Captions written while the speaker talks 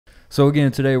So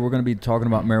again, today we're going to be talking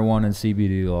about marijuana and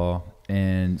CBD law.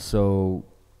 And so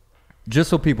just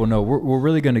so people know, we're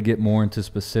really going to get more into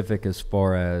specific as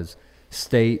far as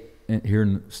state here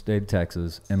in the state of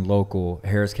Texas and local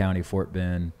Harris County, Fort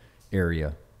Bend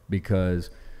area, because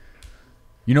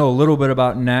you know a little bit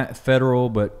about federal,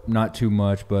 but not too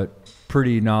much, but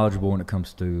pretty knowledgeable when it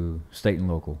comes to state and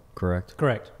local, correct?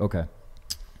 Correct. Okay.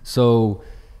 So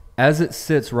as it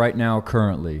sits right now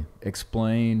currently,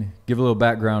 give a little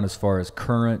background as far as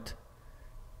current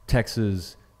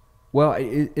Texas. Well,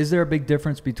 is there a big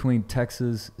difference between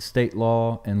Texas state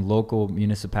law and local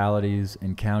municipalities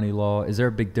and county law? Is there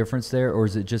a big difference there, or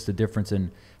is it just a difference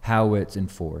in how it's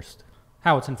enforced?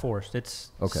 How it's enforced.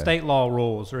 It's okay. State law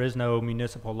rules. There is no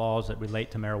municipal laws that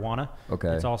relate to marijuana.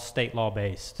 Okay. It's all state law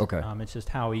based. Okay. It's just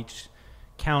how each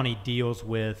county deals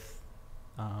with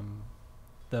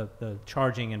the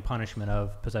charging and punishment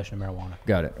of possession of marijuana.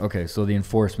 Got it. Okay. So the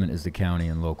enforcement is the county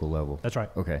and local level. That's right.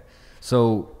 Okay.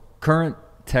 So current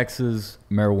Texas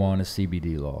marijuana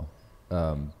CBD law,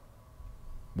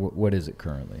 what is it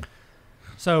currently?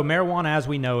 So marijuana as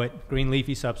we know it, green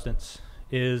leafy substance,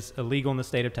 is illegal in the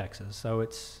state of Texas. So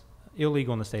it's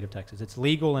illegal in the state of Texas. It's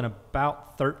legal in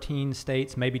about 13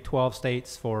 states, maybe 12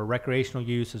 states for recreational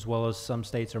use, as well as some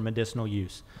states are medicinal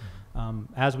use.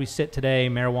 As we sit today,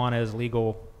 marijuana is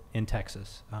legal in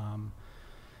Texas.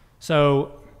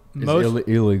 So it's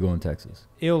illegal in Texas?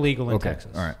 Illegal in okay.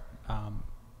 Texas. All right.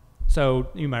 So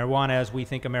marijuana, as we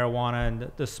think of marijuana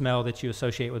and the smell that you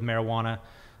associate with marijuana,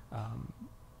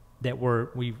 that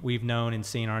we've known and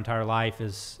seen our entire life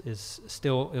is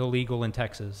still illegal in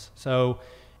Texas. So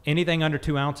anything under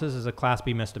 2 ounces is a Class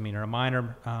B misdemeanor, a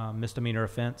minor misdemeanor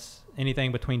offense.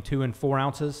 Anything between 2 and 4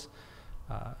 ounces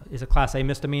is a Class A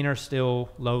misdemeanor, still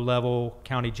low-level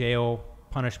county jail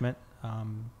punishment.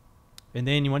 And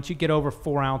then once you get over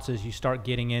 4 ounces, you start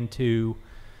getting into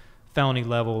felony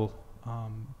level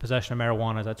possession of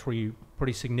marijuana. That's where you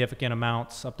pretty significant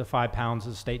amounts, up to 5 pounds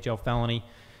is a state jail felony.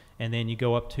 And then you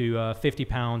go up to 50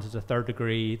 pounds as a third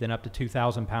degree, then up to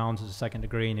 2,000 pounds as a second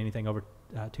degree, and anything over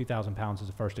 2,000 pounds as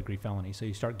a first degree felony. So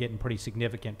you start getting pretty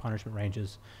significant punishment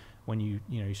ranges when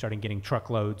you're starting getting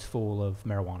truckloads full of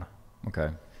marijuana.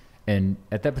 Okay. And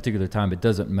at that particular time, it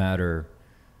doesn't matter.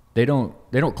 They don't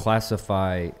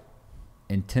classify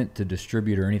intent to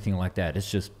distribute or anything like that.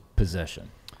 It's just possession.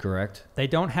 Correct? They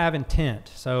don't have intent.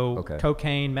 So okay.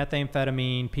 Cocaine,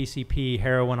 methamphetamine, PCP,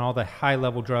 heroin, all the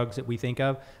high-level drugs that we think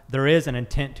of, there is an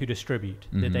intent to distribute.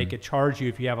 Mm-hmm. That they could charge you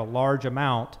if you have a large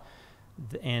amount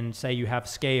and say you have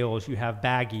scales, you have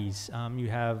baggies,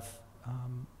 you have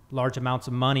large amounts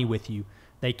of money with you.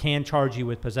 They can charge you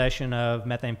with possession of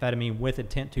methamphetamine with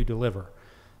intent to deliver.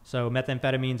 So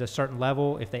methamphetamine's a certain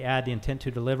level. If they add the intent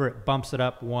to deliver, it bumps it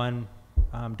up 1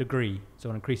 degree,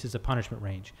 so it increases the punishment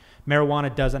range.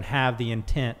 Marijuana doesn't have the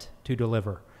intent to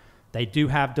deliver. They do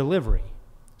have delivery.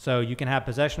 So you can have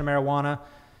possession of marijuana.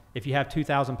 If you have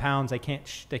 2,000 pounds, they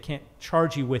can't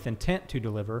charge you with intent to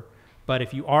deliver. But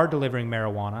if you are delivering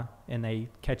marijuana and they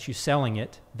catch you selling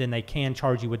it, then they can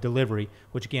charge you with delivery,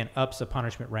 which again ups the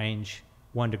punishment range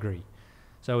 1 degree.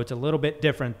 So it's a little bit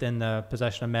different than the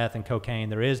possession of meth and cocaine.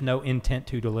 There is no intent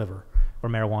to deliver for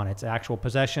marijuana. It's actual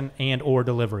possession and or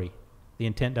delivery. The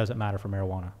intent doesn't matter for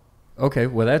marijuana. Okay,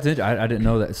 well that's it. I didn't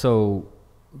know that. So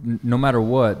no matter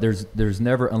what, there's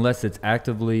never, unless it's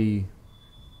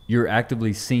you're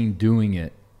actively seen doing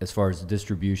it as far as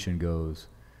distribution goes.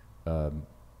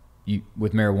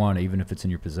 With marijuana, even if it's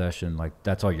in your possession, like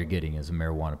that's all you're getting is a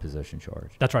marijuana possession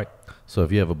charge. That's right. So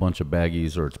if you have a bunch of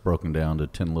baggies or it's broken down to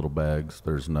 10 little bags,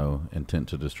 there's no intent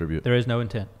to distribute? There is no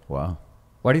intent. Wow.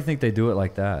 Why do you think they do it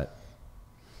like that?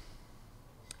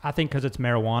 I think because it's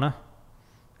marijuana.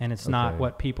 And it's not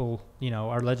what people,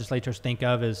 our legislators think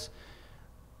of as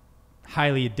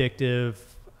highly addictive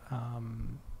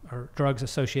or drugs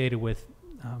associated with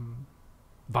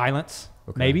violence,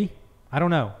 maybe. I don't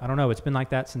know. It's been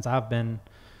like that since I've been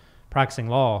practicing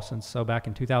law. So back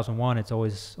in 2001, it's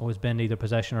always been either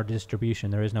possession or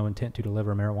distribution. There is no intent to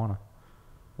deliver marijuana.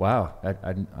 Wow.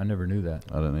 I never knew that.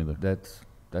 I didn't either. That's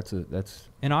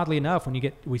and oddly enough,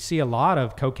 we see a lot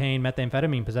of cocaine,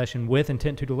 methamphetamine possession with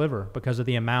intent to deliver because of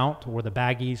the amount or the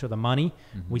baggies or the money.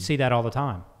 Mm-hmm. We see that all the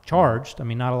time. Charged. I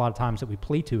mean, not a lot of times that we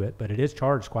plea to it, but it is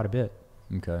charged quite a bit.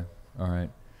 Okay. All right.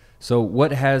 So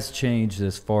what has changed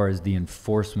as far as the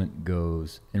enforcement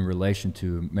goes in relation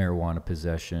to marijuana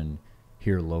possession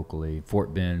here locally,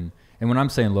 Fort Bend? And when I'm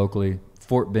saying locally,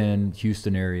 Fort Bend,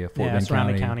 Houston area, Fort Bend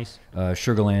surrounding County, counties,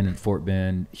 Sugar Land and Fort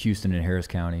Bend, Houston and Harris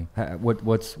County.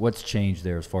 What's changed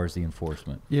there as far as the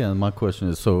enforcement? Yeah, and my question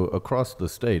is, so across the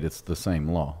state, it's the same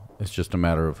law. It's just a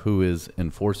matter of who is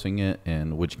enforcing it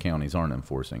and which counties aren't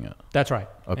enforcing it. That's right.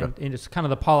 Okay. And it's kind of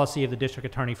the policy of the district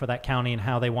attorney for that county and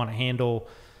how they want to handle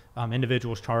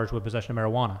individuals charged with possession of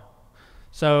marijuana.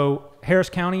 So Harris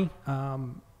County,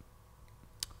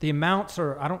 the amounts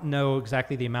are, I don't know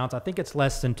exactly the amounts. I think it's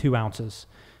less than 2 ounces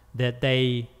that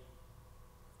they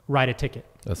write a ticket.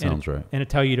 That sounds right. And it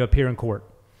tell you to appear in court.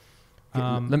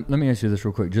 Let me ask you this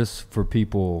real quick, just for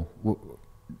people.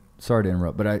 Sorry to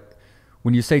interrupt, but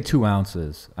when you say 2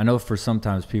 ounces, I know for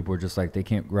sometimes people are just like they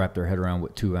can't wrap their head around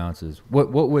what 2 ounces.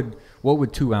 What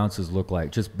would 2 ounces look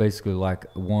like? Just basically like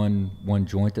one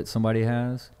joint that somebody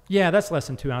has. Yeah, that's less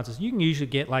than 2 ounces. You can usually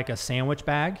get like a sandwich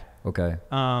bag. Okay.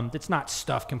 It's not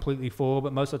stuffed completely full,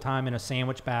 but most of the time in a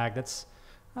sandwich bag, that's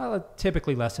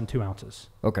typically less than 2 ounces.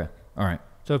 Okay. All right.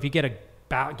 So if you get a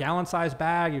gallon-sized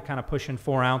bag, you're kind of pushing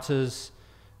 4 ounces.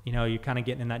 You know, you're kind of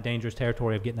getting in that dangerous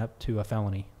territory of getting up to a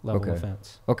felony level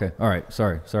offense. Okay. All right.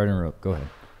 Sorry to interrupt. Go ahead.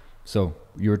 So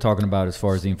you were talking about as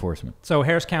far as the enforcement. So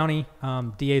Harris County,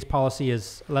 DA's policy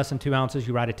is less than 2 ounces,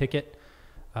 you write a ticket.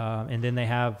 And then they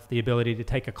have the ability to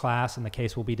take a class and the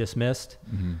case will be dismissed.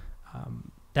 Mm-hmm.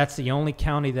 That's the only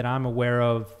county that I'm aware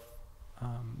of,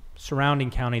 surrounding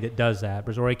county that does that.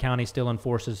 Brazoria County still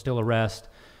enforces, still arrest.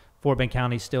 Fort Bend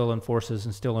County still enforces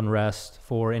and still arrest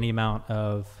for any amount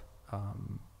of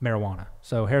marijuana.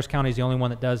 So Harris County is the only one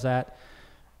that does that.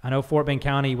 I know Fort Bend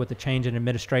County, with the change in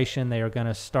administration, they are going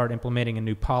to start implementing a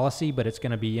new policy, but it's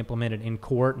going to be implemented in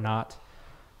court, not,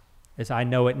 as I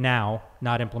know it now,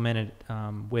 not implemented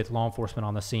with law enforcement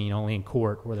on the scene, only in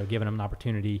court, where they're giving them an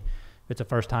opportunity, if it's a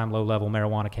first-time low-level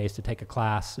marijuana case, to take a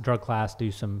class, a drug class, do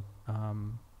some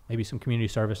maybe some community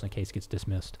service, and the case gets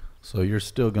dismissed. So you're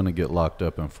still going to get locked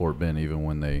up in Fort Bend even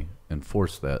when they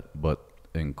enforce that, but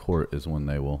in court is when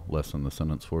they will lessen the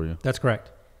sentence for you? That's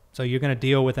correct. So you're going to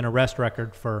deal with an arrest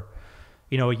record for,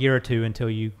 a year or two until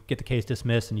you get the case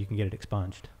dismissed and you can get it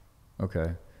expunged.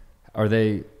 Okay.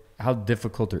 How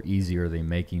difficult or easy are they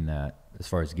making that as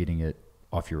far as getting it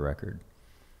off your record?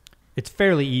 It's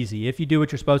fairly easy. If you do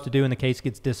what you're supposed to do and the case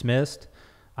gets dismissed,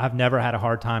 I've never had a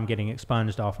hard time getting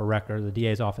expunged off a record. The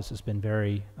DA's office has been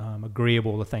very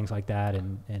agreeable to things like that,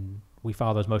 and we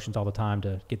file those motions all the time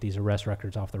to get these arrest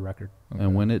records off the record. Okay.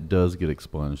 And when it does get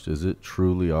expunged, is it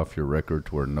truly off your record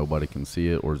to where nobody can see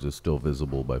it, or is it still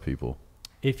visible by people?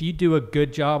 If you do a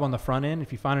good job on the front end,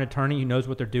 if you find an attorney who knows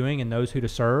what they're doing and knows who to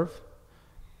serve,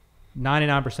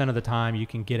 99% of the time you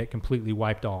can get it completely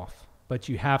wiped off. But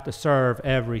you have to serve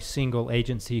every single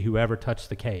agency who ever touched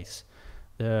the case.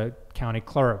 The county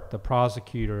clerk, the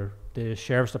prosecutor, the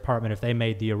sheriff's department if they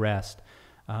made the arrest,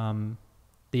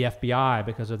 the FBI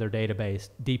because of their database,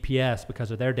 DPS because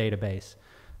of their database.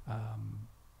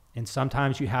 And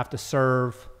sometimes you have to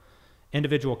serve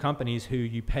individual companies who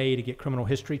you pay to get criminal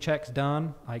history checks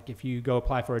done. Like if you go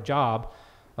apply for a job,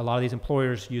 a lot of these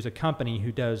employers use a company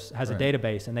who has a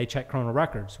database and they check criminal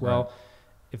records. Well,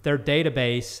 if their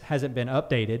database hasn't been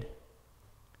updated,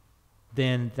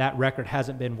 then that record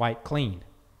hasn't been wiped clean.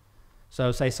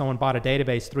 So say someone bought a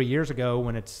database 3 years ago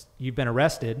when you've been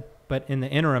arrested, but in the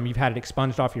interim you've had it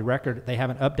expunged off your record, they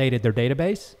haven't updated their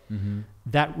database,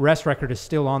 that arrest record is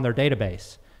still on their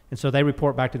database. And so they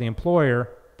report back to the employer,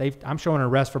 I'm showing an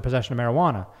arrest for possession of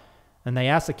marijuana. And they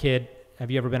ask the kid, have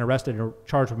you ever been arrested or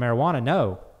charged with marijuana?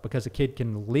 No, because the kid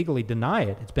can legally deny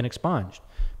it. It's been expunged,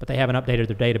 but they haven't updated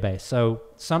their database. So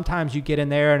sometimes you get in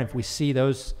there, and if we see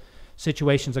those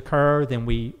situations occur, then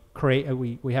we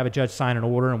have a judge sign an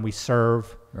order and we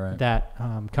serve that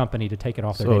company to take it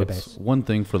off their database. So it's one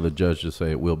thing for the judge to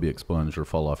say it will be expunged or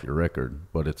fall off your record,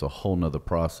 but it's a whole nother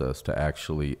process to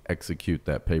actually execute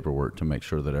that paperwork to make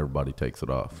sure that everybody takes it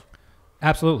off.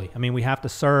 Absolutely. I mean, we have to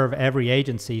serve every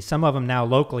agency. Some of them now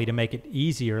locally, to make it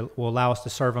easier, will allow us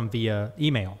to serve them via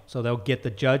email. So they'll get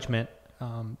the judgment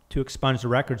to expunge the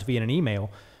records via an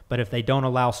email. But if they don't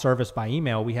allow service by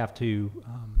email, we have to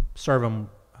serve them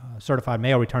certified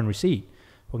mail return receipt,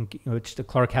 which the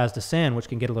clerk has to send, which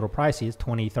can get a little pricey. It's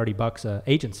 $20-$30 a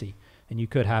agency. And you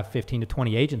could have 15 to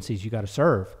 20 agencies you got to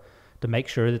serve to make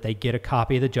sure that they get a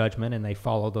copy of the judgment and they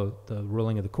follow the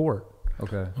ruling of the court.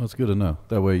 Okay. Well, it's good to know.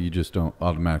 That way you just don't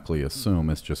automatically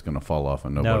assume it's just going to fall off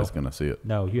and nobody's going to see it.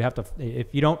 No, you have to. If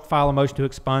you don't file a motion to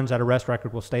expunge, that arrest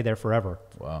record will stay there forever.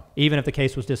 Wow. Even if the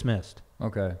case was dismissed.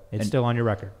 Okay. It's still on your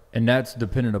record. And that's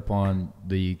dependent upon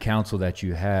the counsel that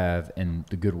you have and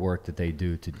the good work that they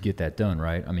do to get that done,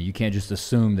 right? I mean, you can't just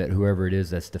assume that whoever it is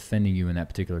that's defending you in that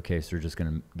particular case, they're just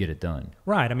going to get it done.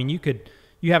 Right. I mean,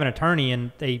 you have an attorney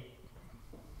and they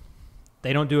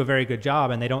don't do a very good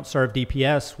job and they don't serve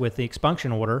DPS with the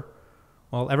expunction order.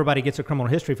 Well, everybody gets a criminal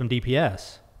history from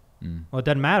DPS. Well, it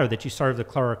doesn't matter that you serve the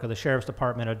clerk or the sheriff's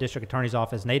department or district attorney's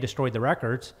office and they destroyed the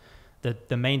records.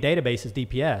 The main database is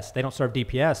DPS. They don't serve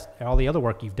DPS. All the other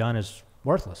work you've done is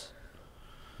worthless.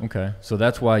 Okay. So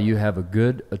that's why you have a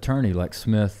good attorney like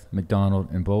Smith, McDonald,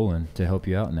 and Bolin to help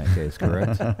you out in that case,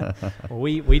 correct? Well,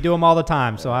 we do them all the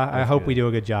time, so I hope we do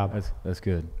a good job. That's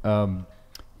good.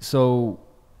 So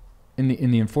in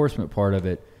the enforcement part of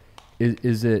it,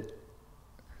 is it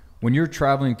when you're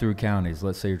traveling through counties,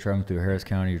 let's say you're traveling through Harris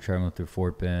County, you're traveling through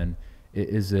Fort Bend,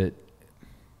 is the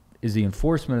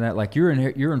enforcement of that, like you're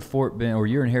in Fort Bend or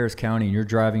you're in Harris County and you're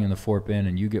driving in the Fort Bend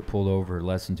and you get pulled over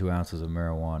less than 2 ounces of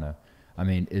marijuana? I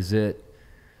mean,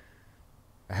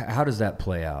 how does that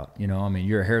play out? You know, I mean,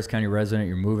 you're a Harris County resident,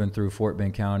 you're moving through Fort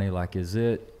Bend County. Like,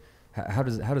 how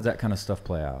does that kind of stuff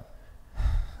play out?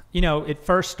 You know, it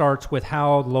first starts with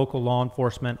how local law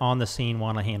enforcement on the scene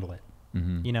want to handle it.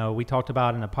 Mm-hmm. You know, we talked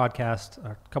about in a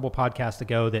couple podcasts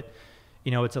ago that,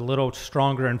 you know, it's a little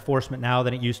stronger enforcement now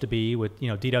than it used to be with, you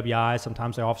know, DWI.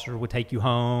 Sometimes the officer would take you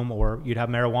home, or you'd have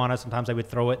marijuana. Sometimes they would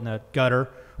throw it in the gutter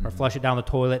or flush it down the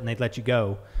toilet and they'd let you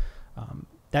go.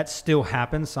 That still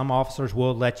happens. Some officers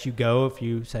will let you go if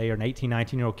you say you're an 18,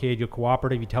 19-year-old kid, you're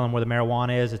cooperative, you tell them where the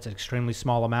marijuana is, it's an extremely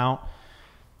small amount.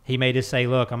 He may just say,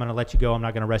 look, I'm going to let you go. I'm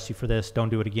not going to arrest you for this. Don't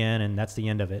do it again. And that's the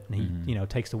end of it. And he, you know,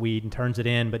 takes the weed and turns it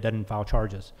in, but doesn't file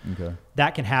charges. Okay.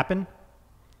 That can happen.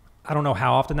 I don't know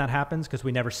how often that happens because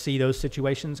we never see those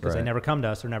situations because they never come to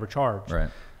us. They're never charged. Right.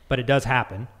 But it does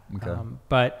happen. Okay.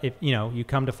 But if, you know, you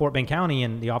come to Fort Bend County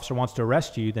and the officer wants to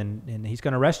arrest you, then he's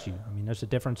going to arrest you. I mean, there's a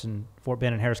difference in Fort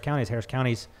Bend and Harris counties. Harris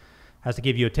counties has to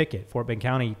give you a ticket. Fort Bend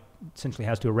County essentially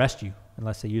has to arrest you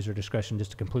unless they use their discretion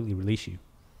just to completely release you.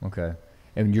 Okay.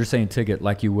 And you're saying ticket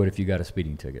like you would if you got a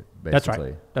speeding ticket,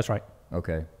 basically. That's right.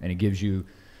 Okay. And it gives you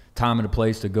time and a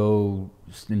place to go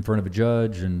in front of a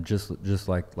judge and just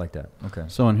like that. Okay.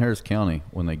 So in Harris County,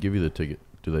 when they give you the ticket,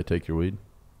 do they take your weed?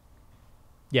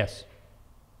 Yes.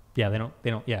 Yeah, they don't.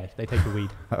 Yeah, they take the weed.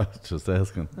 I was just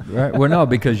asking. Right. Well, no,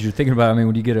 because you're thinking about, I mean,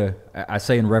 when you get I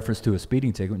say in reference to a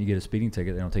speeding ticket, when you get a speeding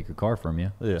ticket, they don't take your car from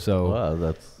you. Yeah. So, wow,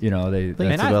 that's, you know,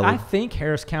 I think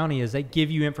Harris County is they give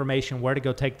you information where to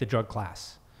go take the drug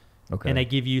class. Okay. And they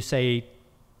give you, say,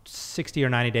 60 or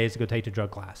 90 days to go take the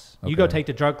drug class. You go take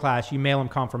the drug class, you mail them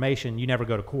confirmation, you never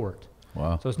go to court.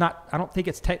 wow. So it's not, I don't think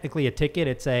it's technically a ticket.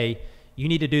 It's you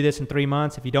need to do this in 3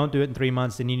 months. If you don't do it in 3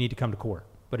 months, then you need to come to court.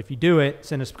 But if you do it,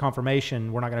 send us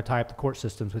confirmation. We're not going to tie up the court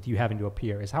systems with you having to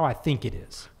appear, is how I think it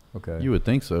is. Okay. You would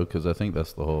think so, because I think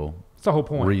that's the whole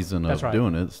Point. reason That's of right.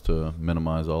 doing it, is to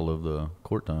minimize all of the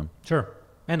court time. Sure.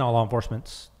 And all law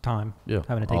enforcement's time. Yeah.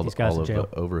 Having to take these guys to jail.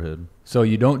 The overhead. So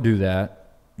you don't do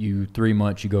that. 3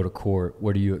 months, you go to court.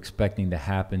 What are you expecting to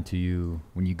happen to you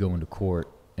when you go into court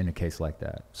in a case like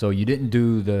that? So you didn't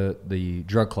do the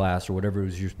drug class or whatever it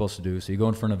was you're supposed to do. So you go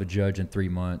in front of a judge in 3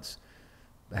 months.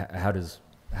 How does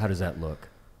that look?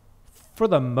 For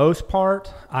the most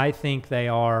part, I think they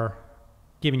are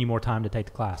giving you more time to take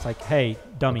the class. Like, hey,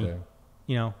 dummy, Okay.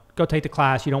 you know, go take the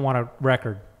class. You don't want a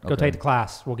record. Go Okay. take the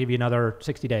class. We'll give you another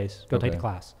 60 days. Go take the Okay.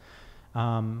 class.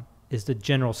 Is the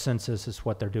general census is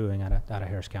what they're doing out of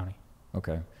Harris County.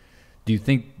 Okay. Do you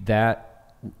think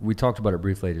that, we talked about it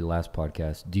briefly at the last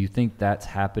podcast, do you think that's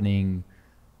going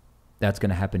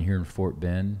to happen here in Fort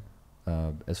Bend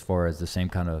as far as the same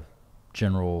kind of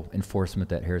general enforcement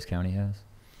that Harris County has?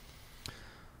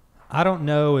 I don't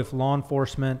know if law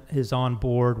enforcement is on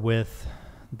board with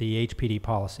the HPD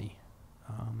policy.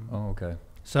 Okay.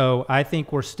 So I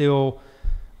think we're still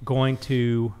going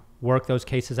to work those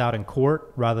cases out in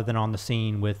court rather than on the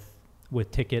scene with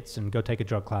tickets and go take a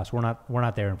drug class. We're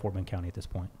not there in Fort Bend County at this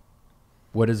point.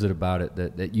 What is it about it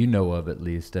that you know of, at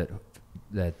least,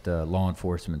 that law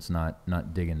enforcement's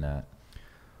not digging that?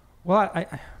 Well,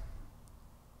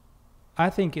 I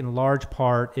think in large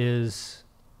part is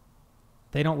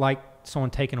they don't like someone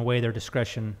taking away their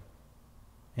discretion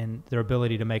and their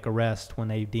ability to make arrests when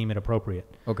they deem it appropriate.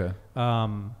 Okay.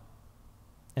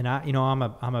 And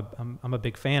I'm a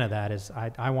big fan of that. Is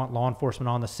I want law enforcement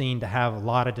on the scene to have a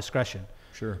lot of discretion.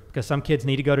 Sure. Because some kids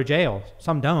need to go to jail,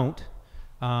 some don't.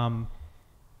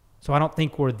 So I don't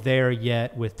think we're there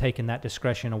yet with taking that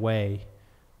discretion away.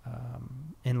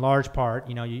 In large part,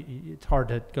 it's hard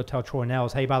to go tell Troy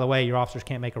Nels, hey, by the way, your officers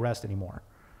can't make arrests anymore.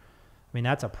 I mean,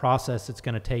 that's a process that's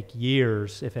going to take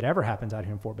years if it ever happens out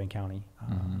here in Fort Bend County.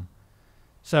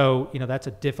 So, that's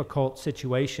a difficult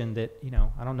situation that,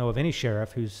 I don't know of any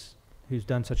sheriff who's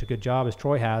done such a good job as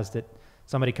Troy has, that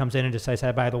somebody comes in and just says,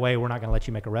 hey, by the way, we're not going to let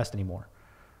you make arrest anymore.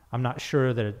 I'm not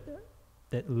sure that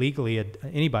legally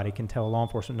anybody can tell law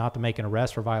enforcement not to make an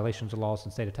arrest for violations of laws in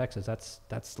the state of Texas.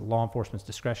 That's the law enforcement's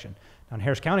discretion. Now in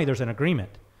Harris County, there's an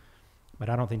agreement But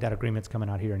I don't think that agreement's coming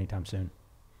out here anytime soon.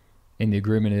 And the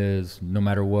agreement is no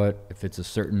matter what, if it's a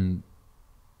certain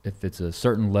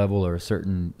level or a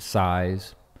certain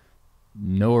size,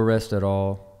 no arrest at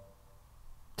all,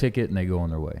 ticket, and they go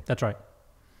on their way. That's right.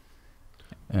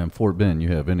 And Fort Bend, you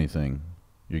have anything,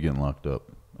 you're getting locked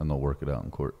up, and they'll work it out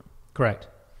in court. Correct.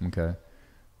 Okay.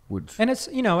 And it's,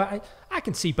 you know, I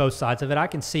can see both sides of it. I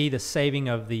can see the saving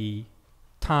of the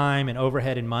time and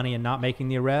overhead and money and not making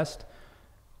the arrest.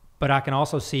 But I can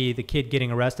also see the kid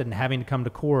getting arrested and having to come to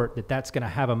court, that's going to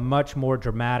have a much more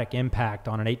dramatic impact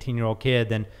on an 18-year-old kid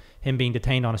than him being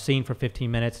detained on a scene for 15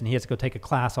 minutes and he has to go take a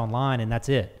class online and that's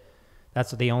it.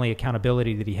 That's the only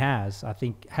accountability that he has. I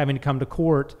think having to come to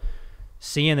court,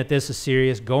 seeing that this is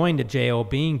serious, going to jail,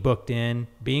 being booked in,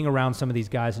 being around some of these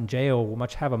guys in jail will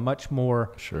have a much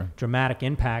more dramatic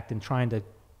impact in trying to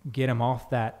get him off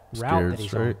that route that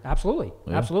he's on. Absolutely.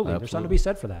 Yeah, absolutely. There's something to be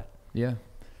said for that. Yeah.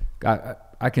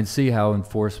 I can see how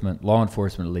law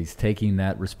enforcement at least, taking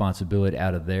that responsibility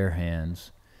out of their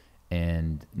hands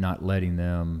and not letting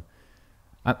them.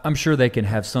 I'm sure they can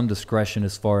have some discretion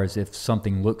as far as if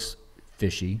something looks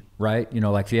fishy, right? You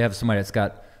know, like if you have somebody that's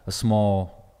got a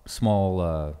small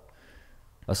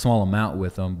amount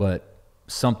with them, but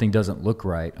something doesn't look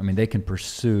right. I mean, they can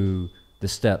pursue the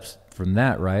steps from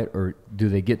that, right? Or do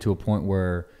they get to a point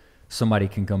where somebody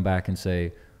can come back and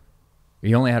say,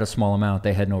 he only had a small amount,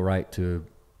 they had no right to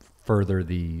further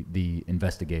the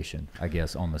investigation, I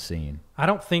guess, on the scene? I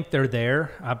don't think they're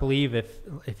there. I believe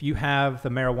if you have the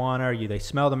marijuana or they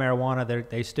smell the marijuana,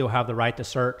 they still have the right to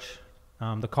search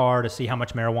the car to see how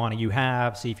much marijuana you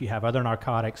have, see if you have other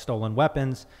narcotics, stolen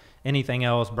weapons, anything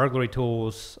else, burglary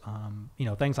tools,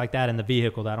 things like that in the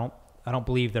vehicle. I don't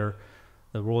believe the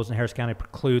rules in Harris County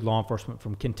preclude law enforcement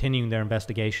from continuing their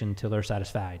investigation until they're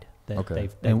satisfied that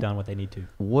they've done what they need to.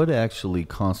 What actually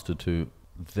constitute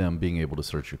them being able to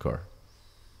search your car?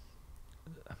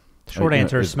 The short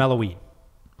answer is smell of weed.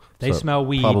 They smell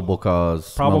weed. Probable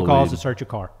cause. Probable cause to search your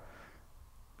car.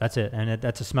 That's it, and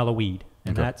that's a smell of weed,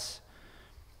 and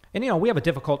we have a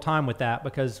difficult time with that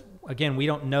because again, we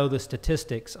don't know the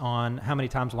statistics on how many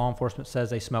times law enforcement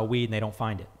says they smell weed and they don't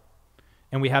find it.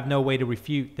 And we have no way to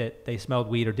refute that they smelled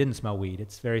weed or didn't smell weed.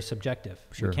 It's very subjective.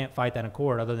 Sure. We can't fight that in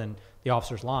court other than the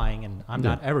officer's lying, and I'm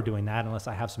not ever doing that unless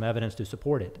I have some evidence to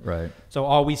support it. Right. So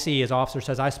all we see is officer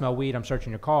says, I smell weed, I'm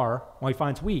searching your car. Well, he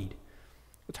finds weed.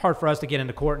 It's hard for us to get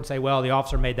into court and say, well, the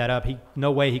officer made that up.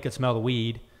 No way he could smell the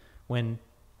weed when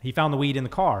he found the weed in the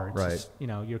car. It's right. Just,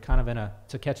 you're kind of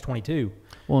it's a catch-22.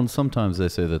 Well, and sometimes they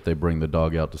say that they bring the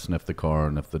dog out to sniff the car,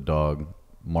 and if the dog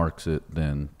marks it,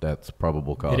 then that's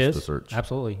probable cause to search.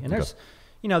 Absolutely. And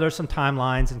there's some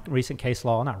timelines in recent case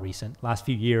law, not recent, last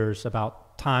few years,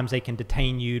 about times they can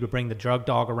detain you to bring the drug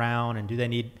dog around, and do they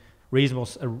need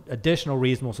additional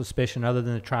reasonable suspicion other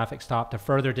than the traffic stop to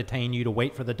further detain you to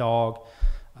wait for the dog.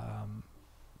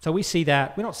 So we see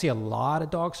that. We don't see a lot of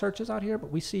dog searches out here,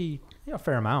 but we see a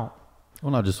fair amount.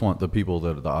 Well, I just want the people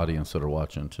the audience that are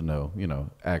watching to know,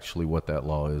 actually what that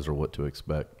law is or what to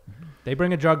expect. They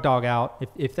bring a drug dog out.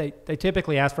 If they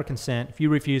typically ask for consent. If you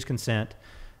refuse consent,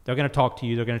 they're going to talk to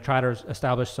you. They're going to try to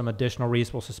establish some additional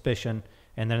reasonable suspicion,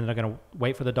 and then they're going to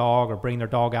wait for the dog or bring their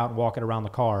dog out and walk it around the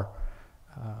car.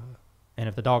 And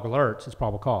if the dog alerts, it's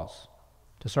probable cause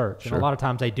to search. Sure. And a lot of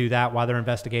times they do that while they're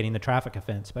investigating the traffic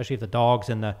offense, especially if the dog's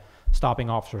in the stopping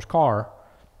officer's car.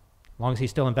 As long as he's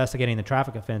still investigating the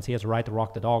traffic offense, he has a right to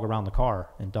walk the dog around the car,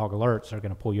 and dog alerts are going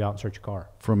to pull you out and search your car.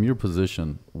 From your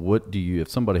position, if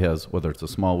somebody has, whether it's a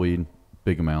small weed,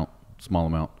 big amount, small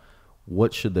amount,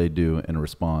 what should they do in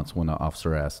response when an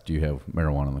officer asks, do you have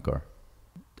marijuana in the car?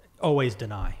 Always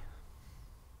deny.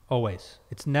 Always.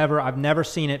 I've never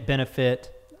seen it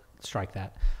benefit, strike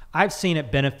that. I've seen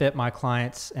it benefit my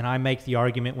clients, and I make the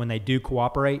argument when they do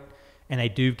cooperate and they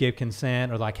do give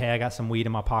consent or like, hey, I got some weed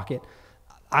in my pocket.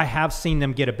 I have seen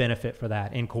them get a benefit for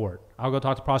that in court. I'll go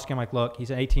talk to the prosecutor. I'm like, look,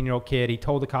 he's an 18-year-old kid. He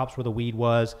told the cops where the weed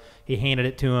was. He handed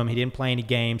it to him. He didn't play any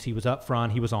games. He was up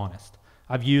front. He was honest.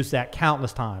 I've used that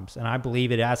countless times, and I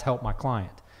believe it has helped my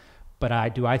client.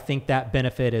 But do I think that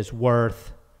benefit is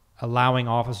worth allowing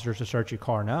officers to search your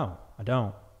car? No, I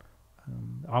don't.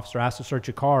 Officer asked to search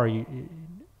your car.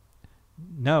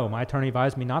 No, my attorney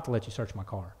advised me not to let you search my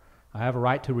car. I have a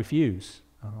right to refuse.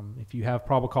 If you have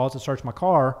probable cause to search my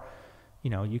car,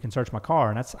 you can search my car.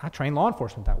 And I train law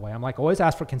enforcement that way. I'm like, always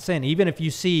ask for consent. Even if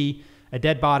you see a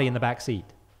dead body in the back seat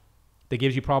that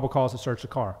gives you probable cause to search the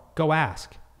car, go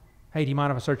ask. Hey, do you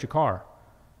mind if I search your car?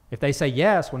 If they say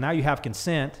yes, well, now you have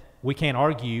consent. We can't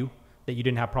argue that you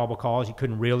didn't have probable cause. You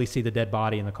couldn't really see the dead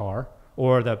body in the car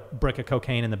or the brick of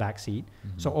cocaine in the back seat.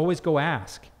 Mm-hmm. So always go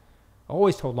ask.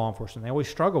 Always told law enforcement. They always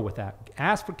struggle with that.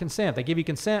 Ask for consent. They give you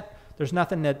consent. There's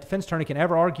nothing that defense attorney can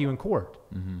ever argue in court.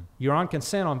 You're on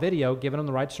consent on video, giving them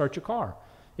the right to search your car.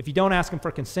 If you don't ask them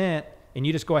for consent and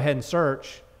you just go ahead and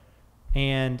search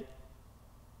and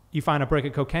you find a brick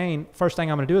of cocaine, first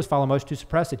thing I'm going to do is file a motion to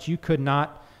suppress it. You could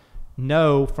not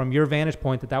know from your vantage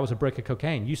point that that was a brick of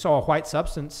cocaine. You saw a white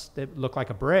substance that looked like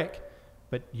a brick,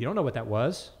 but you don't know what that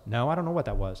was. No, I don't know what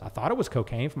that was. I thought it was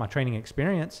cocaine from my training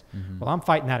experience. Well, I'm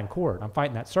fighting that in court. I'm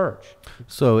fighting that search.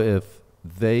 So if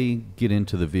they get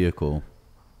into the vehicle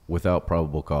without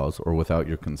probable cause or without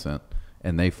your consent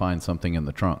and they find something in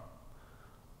the trunk,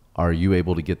 are you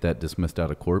able to get that dismissed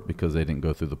out of court because they didn't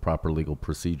go through the proper legal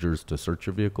procedures to search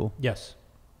your vehicle? Yes.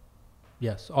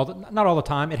 Yes. Not all the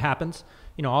time. It happens.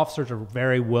 You know, officers are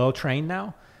very well trained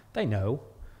now. They know.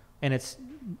 And it's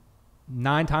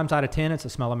 9 times out of 10, it's a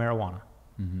smell of marijuana.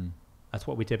 That's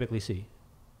what we typically see,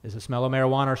 is a smell of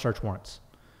marijuana or search warrants.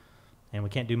 And we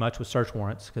can't do much with search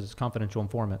warrants because it's confidential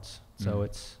informants. So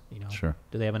it's, you know,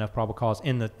 do they have enough probable cause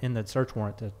in the search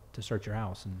warrant to search your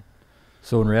house? And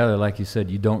so in reality, like you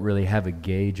said, you don't really have a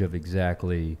gauge of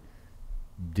exactly,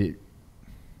 you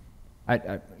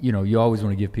know, you always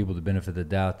want to give people the benefit of the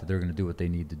doubt that they're going to do what they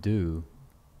need to do.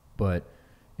 But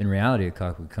in reality, a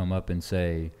cop would come up and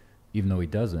say, even though he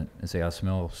doesn't, and say,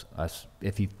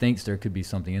 if he thinks there could be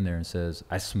something in there and says,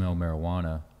 I smell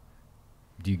marijuana,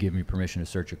 do you give me permission to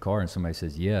search your car? And somebody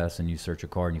says yes, and you search your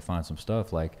car and you find some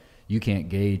stuff, like, you can't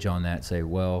gauge on that and say,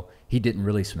 well, he didn't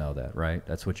really smell that, right?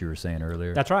 That's what you were saying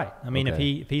earlier. That's right. I mean,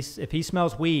 okay. if he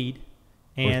smells weed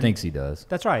and or thinks he does.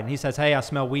 That's right. And he says, hey, I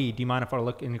smell weed. Do you mind if I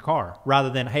look in your car? Rather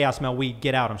than, hey, I smell weed.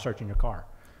 Get out. I'm searching your car.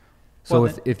 So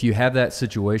well, if you have that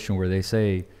situation where they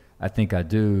say, I think I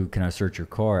do, can I search your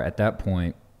car? At that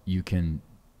point, you can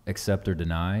accept or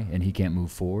deny, and he can't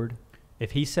move forward?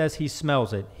 If he says he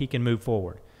smells it, he can move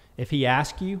forward. If he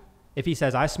asks you, if he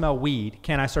says, I smell weed,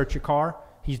 can I search your car?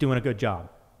 He's doing a good job.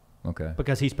 Okay.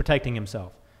 Because he's protecting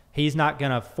himself. He's not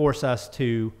going to force us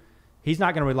to, he's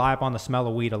not going to rely upon the smell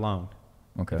of weed alone.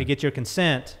 Okay. If he gets your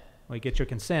consent,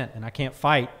 and I can't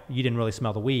fight, you didn't really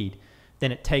smell the weed,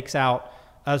 then it takes out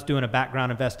us doing a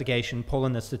background investigation,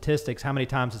 pulling the statistics. How many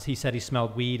times has he said he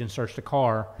smelled weed and searched a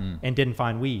car and didn't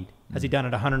find weed? Has he done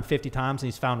it 150 times and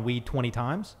he's found weed 20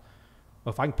 times?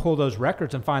 Well, if I can pull those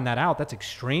records and find that out, that's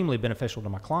extremely beneficial to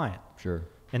my client. Sure.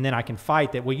 And then I can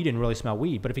fight that, well, you didn't really smell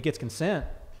weed. But if he gets consent,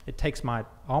 it takes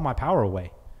all my power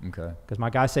away. Okay. Because my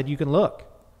guy said you can look.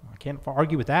 I can't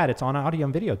argue with that. It's on audio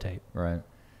and videotape. Right.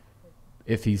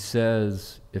 If he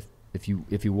says,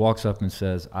 if he walks up and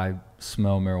says, I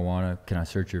smell marijuana, can I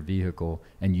search your vehicle?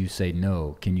 And you say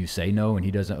no, can you say no? And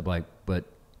he doesn't, like, but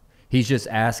he's just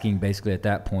asking basically at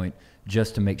that point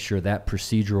just to make sure that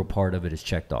procedural part of it is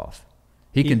checked off.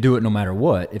 He can do it no matter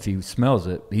what. If he smells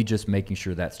it, he's just making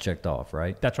sure that's checked off,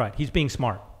 right? That's right. He's being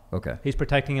smart. Okay. He's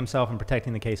protecting himself and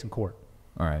protecting the case in court.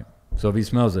 All right. So if he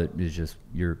smells it, it's just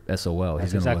your SOL.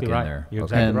 That's He's going to exactly look right. in there. You're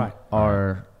exactly and right.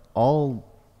 Are all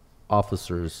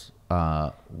officers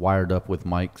wired up with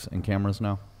mics and cameras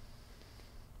now?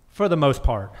 For the most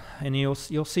part. And you'll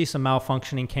see some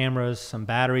malfunctioning cameras, some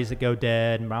batteries that go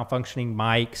dead, malfunctioning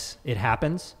mics. It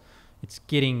happens. It's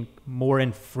getting more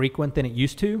infrequent than it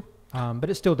used to. But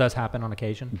it still does happen on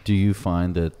occasion. Do you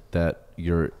find that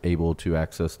you're able to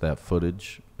access that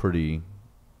footage pretty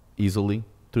easily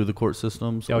through the court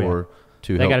systems? Oh, or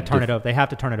yeah. They got to turn it over. They have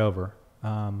to turn it over.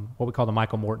 What we call the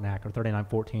Michael Morton Act, or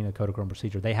 3914, the Code of Criminal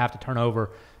Procedure. They have to turn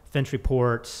over offense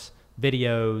reports,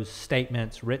 videos,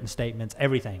 statements, written statements,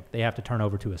 everything. They have to turn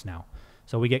over to us now.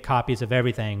 So we get copies of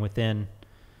everything within,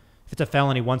 if it's a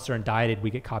felony, once they're indicted,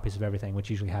 we get copies of everything, which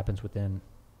usually happens within,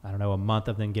 I don't know, a month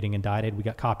of them getting indicted. We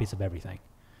got copies of everything.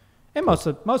 And most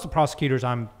of the prosecutors,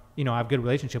 I have a good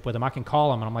relationship with them. I can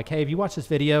call them and I'm like, hey, have you watched this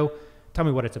video? Tell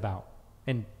me what it's about.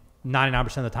 And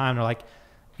 99% of the time they're like,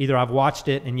 either I've watched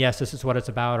it and yes, this is what it's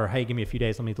about, or hey, give me a few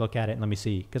days, let me look at it and let me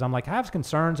see. Because I'm like, I have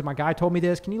concerns and my guy told me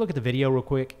this. Can you look at the video real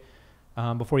quick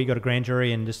before you go to grand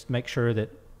jury and just make sure that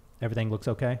everything looks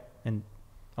okay? And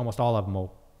almost all of them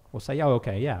will say, oh,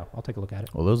 okay, yeah, I'll take a look at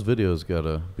it. Well, those videos got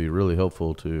to be really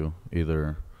helpful to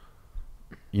either,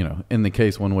 in the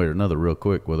case one way or another real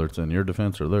quick, whether it's in your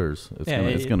defense or theirs.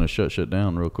 It's going to shut shit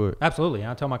down real quick. Absolutely.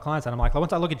 And I tell my clients that. I'm like,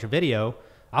 once I look at your video,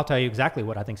 I'll tell you exactly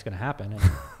what I think is going to happen.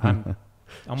 And I'm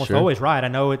almost always right. I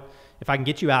know it if I can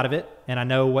get you out of it, and I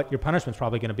know what your punishment's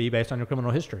probably going to be based on your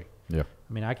criminal history. Yeah.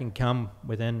 I mean, I can come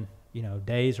within,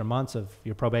 days or months of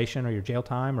your probation or your jail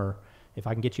time, or if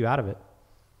I can get you out of it.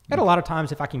 And a lot of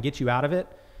times, if I can get you out of it,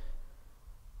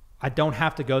 I don't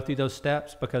have to go through those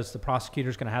steps because the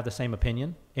prosecutor's going to have the same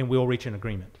opinion and we'll reach an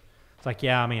agreement. It's like,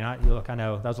 yeah, I mean, look, I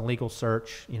know that was a legal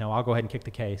search. I'll go ahead and kick the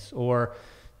case. Or,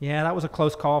 yeah, that was a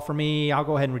close call for me. I'll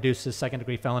go ahead and reduce this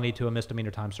second-degree felony to a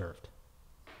misdemeanor time served.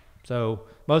 So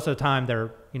most of the time they're,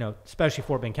 especially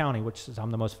Fort Bend County, which I'm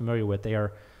the most familiar with, they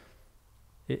are,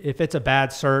 if it's a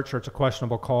bad search or it's a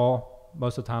questionable call,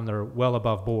 most of the time they're well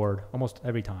above board, almost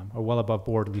every time, or well above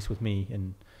board, at least with me,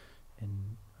 and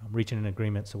reaching an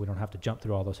agreement so we don't have to jump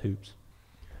through all those hoops.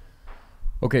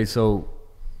 Okay, so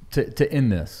to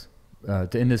end this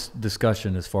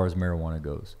discussion as far as marijuana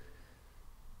goes,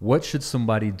 what should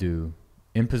somebody do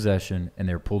in possession and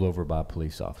they're pulled over by a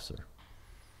police officer?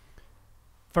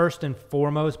 First and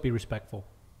foremost, be respectful.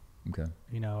 Okay.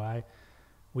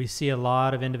 We see a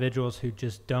lot of individuals who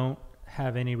just don't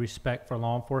have any respect for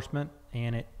law enforcement,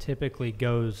 and it typically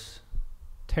goes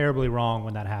terribly wrong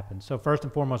when that happens. So first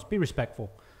and foremost, be respectful.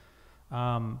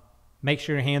 Make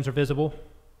sure your hands are visible.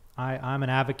 I'm an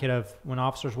advocate of when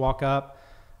officers walk up,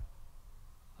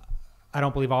 I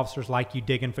don't believe officers like you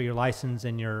digging for your license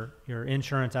and your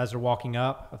insurance as they're walking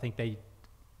up. I think they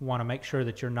want to make sure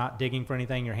that you're not digging for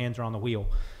anything, your hands are on the wheel.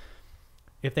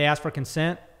 If they ask for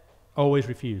consent, always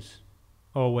refuse.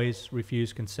 Always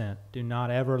refuse consent. Do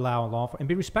not ever allow a law enforcement, and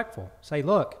be respectful. Say,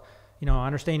 look, I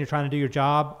understand you're trying to do your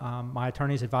job. My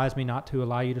attorneys advised me not to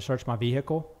allow you to search my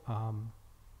vehicle.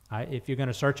 If you're going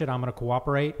to search it, I'm going to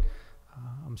cooperate.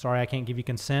 I'm sorry I can't give you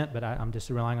consent, but I'm just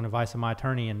relying on advice of my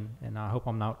attorney, and I hope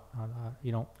I'm not,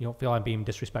 you don't feel I'm being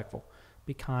disrespectful.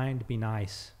 Be kind, be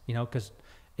nice, because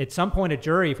at some point a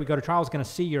jury, if we go to trial, is going to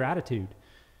see your attitude.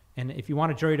 And if you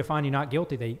want a jury to find you not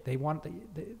guilty,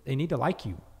 they need to like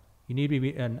you. You need to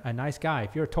be a nice guy.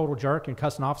 If you're a total jerk and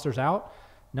cussing officers out,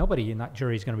 nobody in that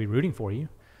jury is going to be rooting for you.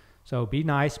 So be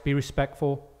nice, be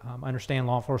respectful, understand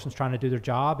law enforcement's trying to do their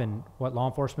job, and what law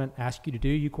enforcement asks you to do,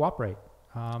 you cooperate.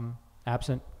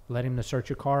 Absent letting them search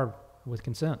your car with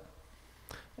consent.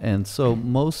 And so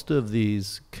most of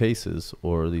these cases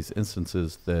or these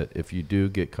instances that if you do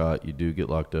get caught, you do get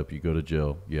locked up, you go to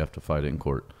jail, you have to fight it in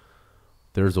court,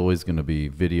 there's always going to be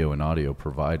video and audio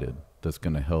provided that's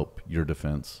going to help your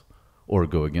defense or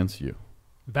go against you.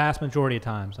 Vast majority of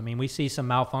times. I mean, we see some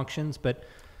malfunctions, but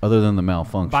other than the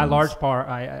malfunctions, by large part,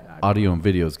 audio and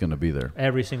video is going to be there.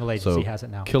 Every single agency has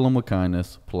it now. Kill them with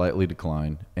kindness, politely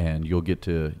decline, and you'll get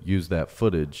to use that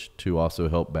footage to also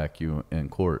help back you in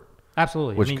court.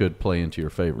 Absolutely. Which could play into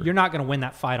your favor. You're not going to win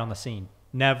that fight on the scene.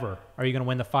 Never are you going to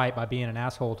win the fight by being an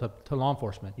asshole to law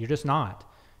enforcement. You're just not.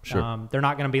 Sure. They're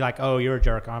not going to be like, oh, you're a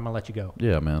jerk, I'm going to let you go.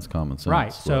 Yeah, man, it's common sense.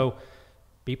 Right. So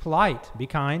be polite, be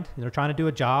kind. They're trying to do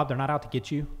a job. They're not out to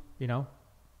get you,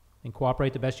 and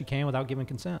cooperate the best you can without giving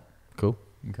consent. Cool.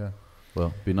 Okay.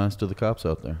 Well, be nice to the cops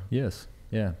out there. Yes.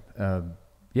 Yeah.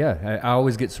 I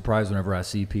always get surprised whenever I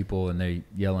see people and they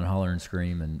yell and holler and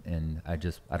scream, and I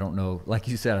don't know. Like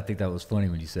you said, I think that was funny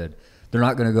when you said they're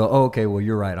not going to go, oh, okay, well,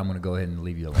 you're right, I'm going to go ahead and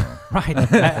leave you alone. Right.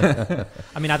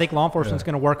 I mean, I think law enforcement's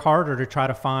going to work harder to try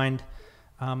to find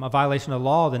a violation of the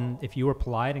law than if you were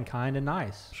polite and kind and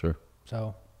nice. Sure.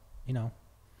 So,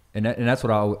 And that's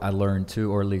what I learned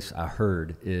too, or at least I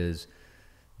heard, is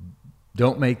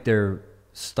don't make their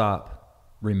stop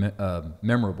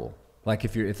memorable. Like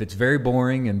if it's very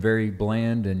boring and very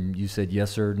bland, and you said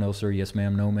yes sir, no sir, yes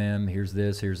ma'am, no ma'am, here's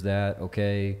this, here's that,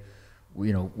 okay,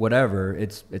 whatever.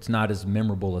 It's not as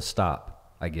memorable a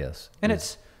stop, I guess. And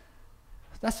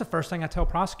that's the first thing I tell a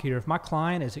prosecutor. If my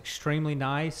client is extremely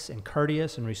nice and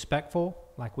courteous and respectful,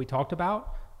 like we talked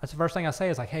about, that's the first thing I say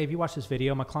is like, hey, if you watch this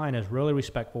video, my client is really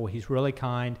respectful. He's really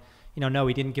kind. No,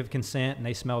 he didn't give consent and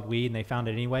they smelled weed and they found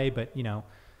it anyway. But,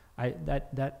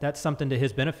 that's something to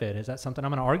his benefit. Is that something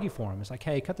I'm going to argue for him? It's like,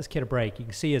 hey, cut this kid a break. You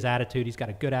can see his attitude. He's got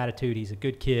a good attitude. He's a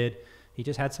good kid. He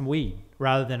just had some weed.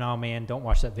 Rather than, oh, man, don't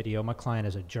watch that video. My client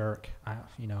is a jerk.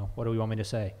 What do we want me to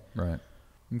say? Right.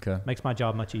 Okay. Makes my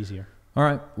job much easier. All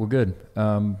right. Well, good.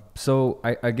 So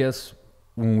I guess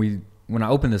when I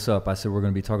opened this up, I said we're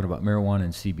going to be talking about marijuana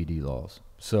and CBD laws.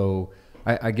 So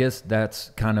I guess that's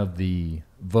kind of the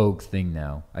vogue thing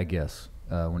now, I guess,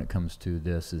 when it comes to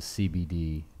this is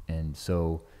CBD. And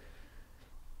so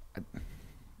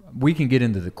we can get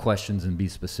into the questions and be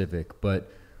specific,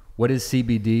 but what is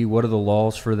CBD? What are the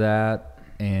laws for that?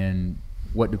 And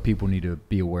what do people need to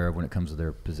be aware of when it comes to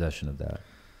their possession of that?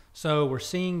 So we're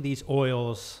seeing these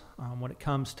oils when it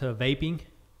comes to vaping.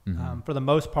 For the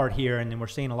most part here, and then we're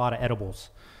seeing a lot of edibles.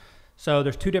 So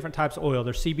there's two different types of oil.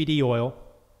 There's CBD oil,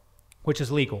 which is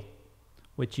legal,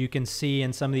 which you can see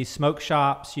in some of these smoke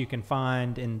shops. You can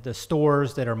find in the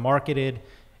stores that are marketed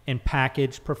and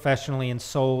packaged professionally and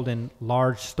sold in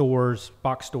large stores,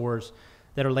 box stores,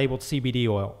 that are labeled CBD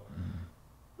oil.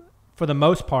 For the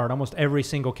most part, almost every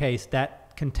single case,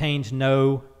 that contains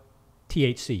no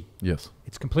THC. Yes.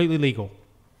 It's completely legal.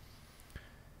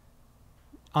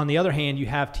 On the other hand, you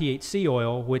have THC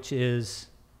oil, which is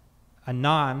a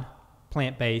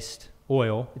non-plant-based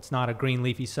oil. It's not a green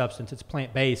leafy substance. It's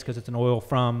plant-based because it's an oil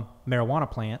from marijuana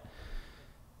plant.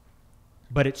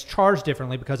 But it's charged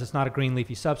differently because it's not a green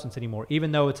leafy substance anymore.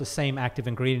 Even though it's the same active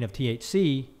ingredient of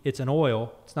THC, it's an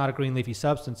oil. It's not a green leafy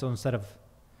substance. So instead of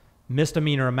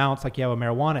misdemeanor amounts like you have with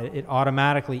marijuana, it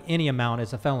automatically, any amount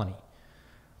is a felony.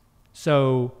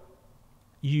 So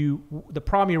the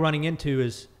problem you're running into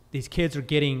is these kids are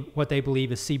getting what they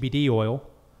believe is CBD oil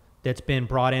that's been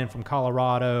brought in from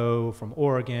Colorado, from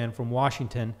Oregon, from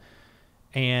Washington,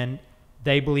 and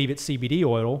they believe it's CBD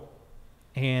oil,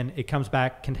 and it comes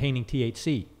back containing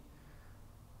THC.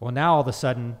 Well, now all of a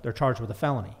sudden they're charged with a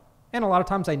felony. And a lot of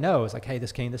times they know, it's like, hey,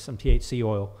 this is some THC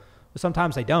oil. But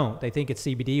sometimes they don't. They think it's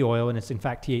CBD oil and it's in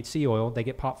fact THC oil. They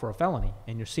get popped for a felony.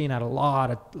 And you're seeing that a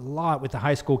lot with the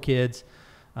high school kids,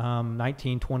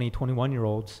 19, 20,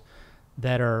 21-year-olds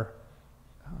that are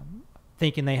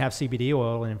thinking they have CBD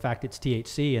oil, and in fact it's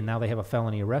THC, and now they have a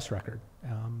felony arrest record.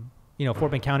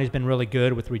 Fort Bend County has been really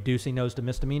good with reducing those to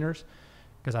misdemeanors,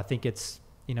 because I think it's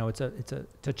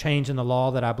a change in the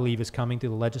law that I believe is coming through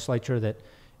the legislature, that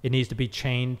it needs to be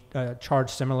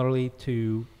charged similarly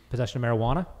to possession of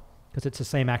marijuana, because it's the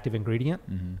same active ingredient.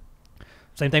 Mm-hmm.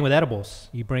 Same thing with edibles.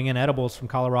 You bring in edibles from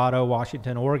Colorado,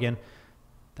 Washington, Oregon,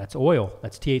 that's oil.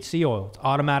 That's THC oil. It's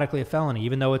automatically a felony,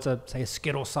 even though it's a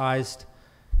Skittle-sized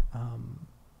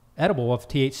edible of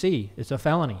THC. It's a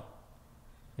felony.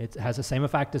 It has the same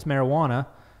effect as marijuana.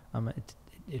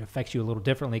 It affects you a little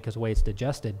differently because of the way it's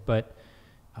digested, but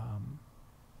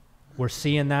we're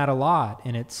seeing that a lot,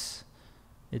 and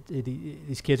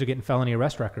these kids are getting felony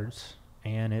arrest records,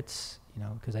 and it's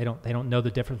because they don't know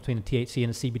the difference between the THC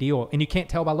and the CBD oil, and you can't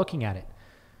tell by looking at it,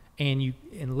 and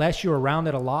unless you're around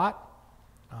it a lot.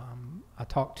 I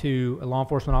talked to a law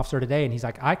enforcement officer today, and he's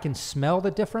like, I can smell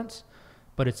the difference,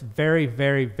 but it's very,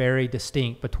 very, very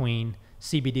distinct between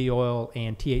CBD oil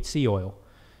and THC oil.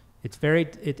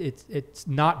 It's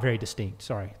not very distinct.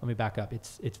 Sorry, let me back up.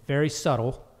 It's very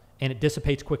subtle, and it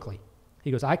dissipates quickly. He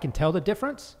goes, I can tell the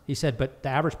difference. He said, but the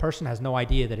average person has no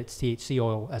idea that it's THC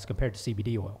oil as compared to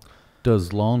CBD oil.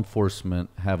 Does law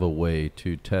enforcement have a way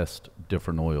to test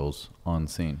different oils on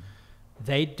scene?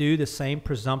 They do the same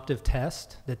presumptive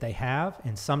test that they have,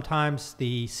 and sometimes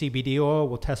the CBD oil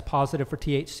will test positive for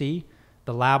THC.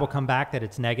 The lab will come back that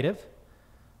it's negative,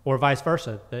 or vice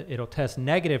versa. It'll test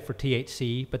negative for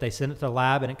THC, but they send it to the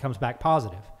lab and it comes back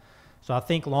positive. So I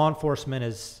think law enforcement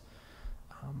is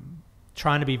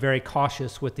trying to be very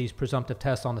cautious with these presumptive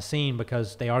tests on the scene,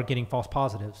 because they are getting false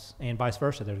positives, and vice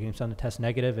versa. They're getting something to test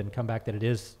negative and come back that it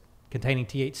is containing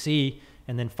THC,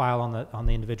 and then file on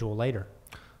the individual later.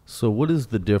 So what is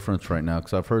the difference right now?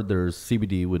 Because I've heard there's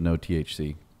CBD with no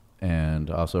THC, and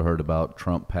I also heard about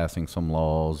Trump passing some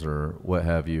laws or what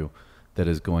have you that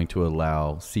is going to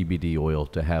allow CBD oil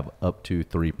to have up to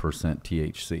 3%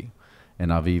 THC.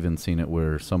 And I've even seen it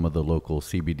where some of the local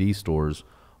CBD stores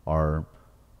are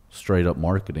straight up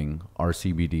marketing our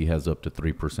CBD has up to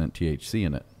 3% THC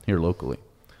in it here locally.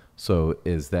 So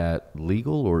is that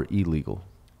legal or illegal?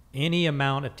 Any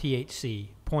amount of THC,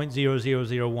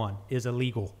 0.0001, is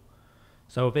illegal.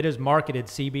 So if it is marketed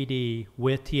CBD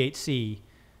with THC,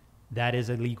 that is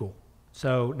illegal.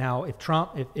 So now if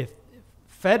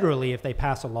federally, if they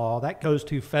pass a law, that goes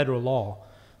to federal law.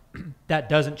 That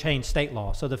doesn't change state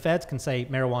law. So the feds can say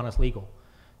marijuana is legal.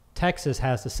 Texas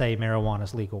has to say marijuana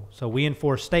is legal. So we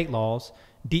enforce state laws.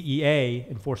 DEA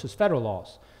enforces federal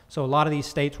laws. So a lot of these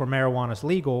states where marijuana is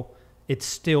legal, it's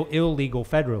still illegal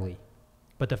federally.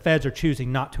 But the feds are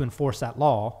choosing not to enforce that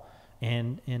law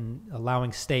and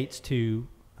allowing states to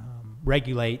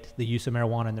regulate the use of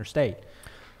marijuana in their state.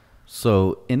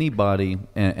 So anybody,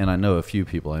 and I know a few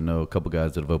people, I know a couple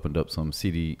guys that have opened up some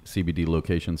CBD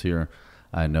locations here.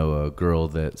 I know a girl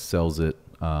that sells it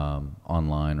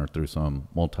online or through some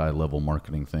multi-level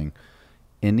marketing thing.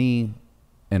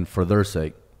 And for their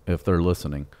sake, if they're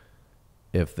listening,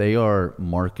 if they are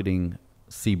marketing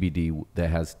CBD that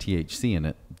has THC in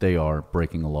it, they are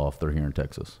breaking a law if they're here in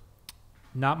Texas.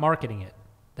 Not marketing it.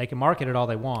 They can market it all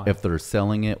they want. If they're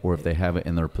selling it or if they have it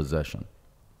in their possession.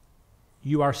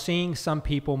 You are seeing some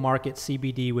people market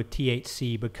CBD with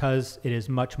THC because it is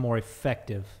much more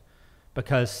effective,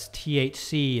 because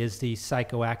THC is the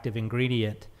psychoactive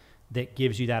ingredient that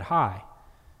gives you that high.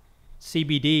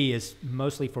 CBD is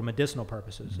mostly for medicinal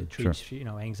purposes. It treats,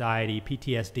 anxiety,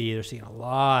 PTSD. They're seeing a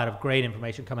lot of great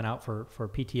information coming out for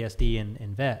PTSD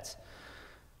in vets.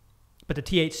 But the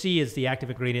THC is the active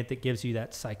ingredient that gives you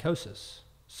that psychosis.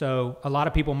 So a lot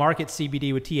of people market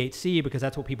CBD with THC because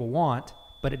that's what people want,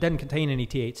 but it doesn't contain any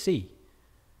THC.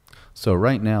 So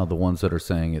right now, the ones that are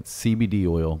saying it's CBD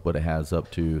oil, but it has up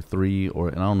to 3 or,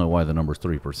 and I don't know why the number's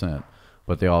 3%,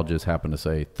 but they all just happen to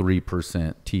say 3%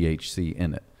 THC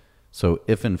in it. So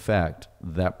if in fact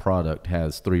that product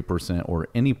has 3% or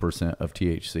any percent of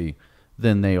THC,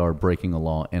 then they are breaking a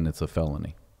law and it's a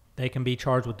felony. They can be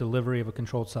charged with delivery of a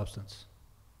controlled substance.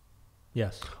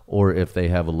 Yes. Or if they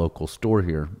have a local store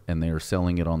here and they are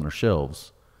selling it on their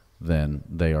shelves, then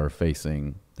they are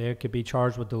facing. They could be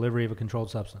charged with delivery of a controlled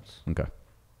substance. Okay.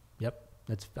 Yep.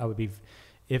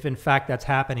 If in fact that's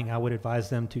happening, I would advise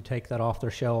them to take that off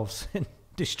their shelves and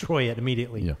destroy it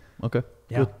immediately. Yeah. Okay.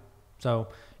 Yeah. Good. So,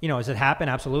 does it happen?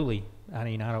 Absolutely.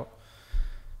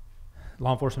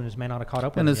 Law enforcement may not have caught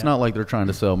up with it. And it's yet. not like they're trying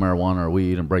to sell marijuana or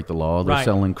weed and break the law. They're Right.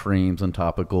 selling creams and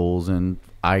topicals and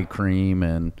eye cream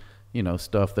and,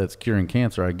 stuff that's curing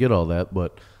cancer. I get all that,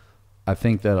 but I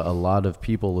think that a lot of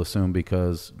people assume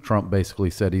because Trump basically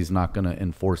said he's not going to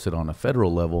enforce it on a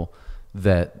federal level,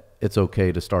 that it's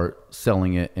okay to start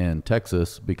selling it in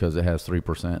Texas because it has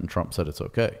 3% and Trump said it's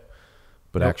okay.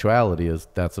 But Nope. actuality is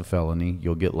that's a felony.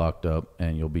 You'll get locked up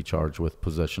and you'll be charged with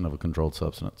possession of a controlled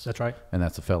substance. That's right. And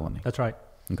that's a felony. That's right.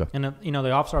 Okay. And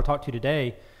the officer I talked to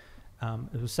today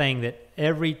was saying that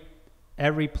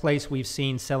every place we've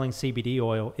seen selling CBD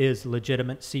oil is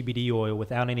legitimate CBD oil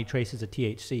without any traces of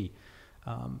THC.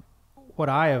 What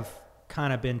I have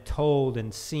kind of been told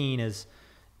and seen is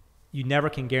you never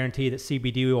can guarantee that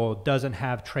CBD oil doesn't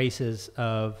have traces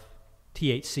of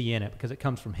THC in it because it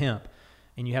comes from hemp.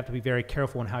 And you have to be very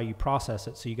careful in how you process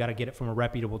it. So you got to get it from a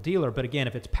reputable dealer. But again,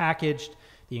 if it's packaged,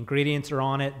 the ingredients are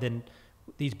on it, then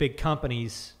these big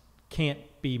companies can't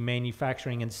be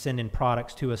manufacturing and sending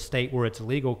products to a state where it's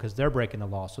illegal because they're breaking the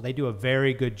law. So they do a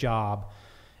very good job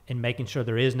in making sure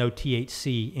there is no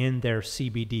THC in their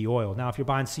CBD oil. Now, if you're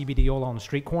buying CBD oil on the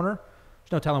street corner,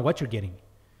 there's no telling what you're getting.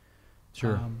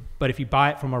 Sure. But if you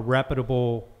buy it from a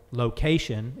reputable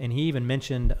location, and he even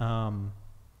mentioned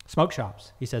smoke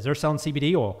shops. He says they're selling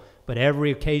CBD oil, but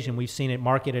every occasion we've seen it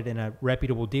marketed in a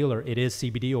reputable dealer, it is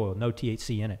CBD oil, no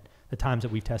THC in it, the times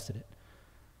that we've tested it.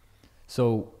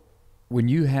 So when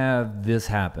you have this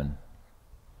happen,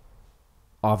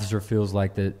 officer feels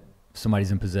like that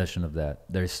somebody's in possession of that.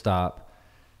 They stop.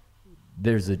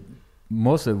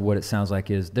 Most of what it sounds like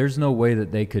is there's no way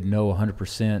that they could know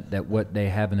 100% that what they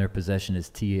have in their possession is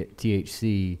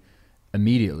THC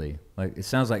immediately. Like it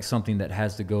sounds like something that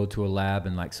has to go to a lab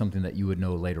and like something that you would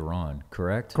know later on,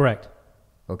 correct? Correct.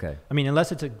 Okay. I mean,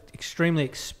 unless it's an extremely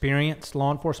experienced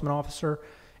law enforcement officer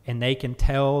and they can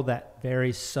tell that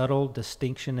very subtle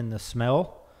distinction in the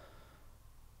smell.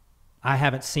 I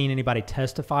haven't seen anybody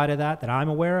testify to that I'm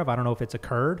aware of. I don't know if it's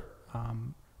occurred,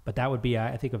 but that would be,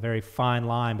 I think, a very fine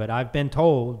line. But I've been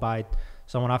told by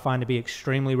someone I find to be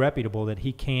extremely reputable that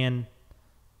he can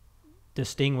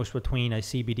distinguish between a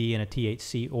CBD and a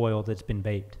THC oil that's been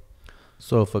vaped.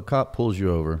 So if a cop pulls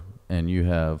you over and you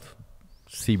have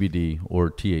CBD or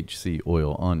THC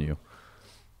oil on you,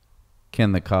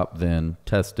 can the cop then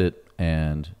test it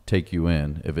and take you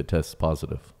in if it tests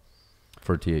positive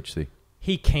for THC?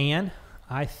 He can.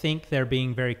 I think they're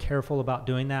being very careful about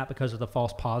doing that because of the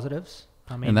false positives.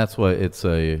 I mean, and that's why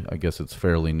I guess it's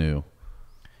fairly new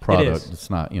product. It is. It's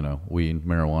not, weed,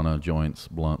 marijuana, joints,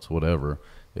 blunts, whatever.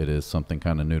 It is something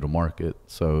kind of new to market.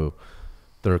 So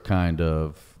they're kind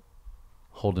of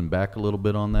holding back a little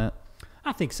bit on that.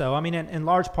 I think so. I mean, in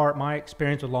large part, my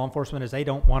experience with law enforcement is they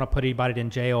don't want to put anybody in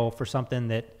jail for something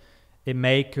that it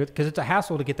may, because it's a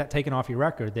hassle to get that taken off your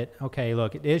record that, okay,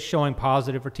 look, it is showing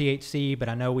positive for THC, but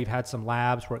I know we've had some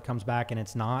labs where it comes back and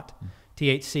it's not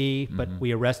THC, but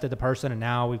we arrested the person and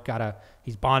now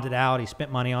he's bonded out, he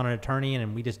spent money on an attorney,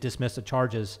 and we just dismissed the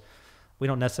charges. We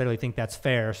don't necessarily think that's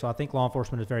fair. So I think law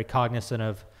enforcement is very cognizant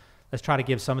of, let's try to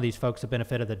give some of these folks the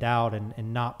benefit of the doubt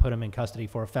and not put them in custody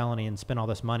for a felony and spend all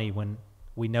this money when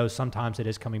we know sometimes it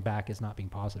is coming back as not being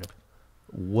positive.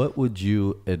 What would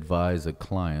you advise a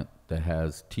client that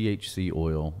has THC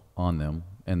oil on them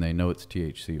and they know it's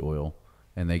THC oil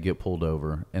and they get pulled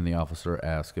over and the officer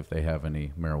asks if they have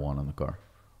any marijuana in the car?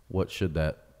 What should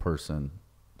that person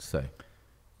say?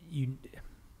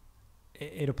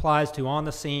 It applies to on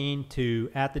the scene, to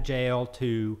at the jail,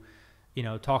 to,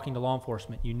 talking to law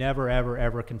enforcement. You never, ever,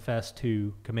 ever confess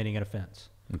to committing an offense.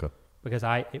 Okay. Because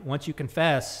once you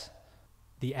confess,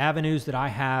 the avenues that I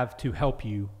have to help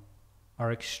you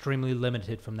are extremely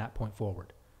limited from that point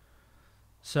forward.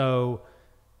 So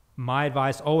my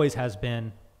advice always has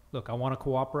been, look, I want to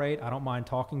cooperate. I don't mind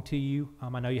talking to you.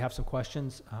 I know you have some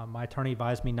questions. My attorney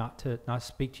advised me not to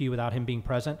speak to you without him being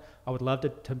present. I would love to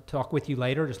talk with you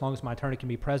later, as long as my attorney can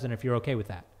be present, if you're okay with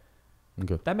that.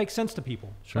 Okay. That makes sense to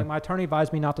people. Sure. Like my attorney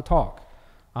advised me not to talk.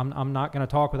 I'm not going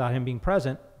to talk without him being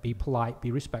present. Be polite,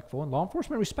 be respectful, and law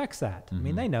enforcement respects that. I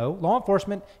mean, they know. Law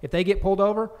enforcement, if they get pulled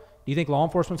over, do you think law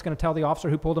enforcement's going to tell the officer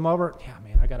who pulled him over, yeah,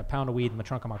 man, I got a pound of weed in the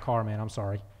trunk of my car, man, I'm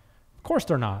sorry. Of course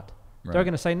they're not. Right. They're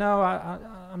going to say, no,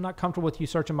 I'm not comfortable with you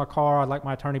searching my car. I'd like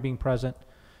my attorney being present.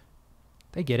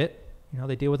 They get it. You know,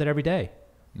 they deal with it every day.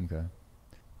 Okay.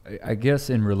 I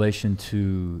guess in relation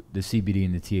to the CBD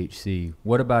and the THC,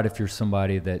 what about if you're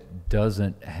somebody that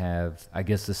doesn't have, I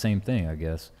guess the same thing, I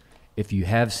guess. If you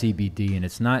have CBD and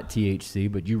it's not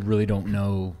THC, but you really don't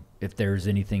know if there's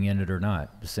anything in it or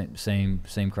not, the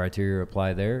same criteria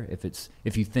apply there.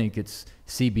 If you think it's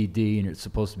CBD and it's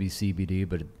supposed to be CBD,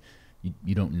 but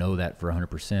you don't know that for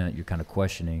 100%, you're kind of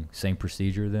questioning. Same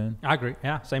procedure then? I agree.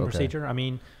 Yeah, same Okay. procedure. I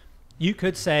mean, you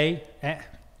could say,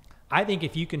 I think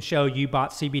if you can show you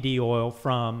bought CBD oil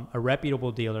from a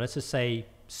reputable dealer, let's just say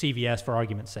CVS for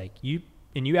argument's sake, you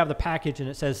have the package and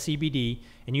it says CBD,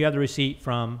 and you have the receipt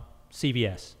from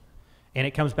CVS, and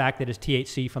it comes back that it's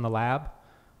THC from the lab,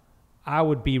 I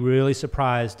would be really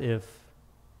surprised if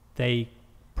they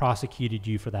prosecuted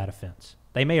you for that offense.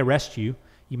 They may arrest you.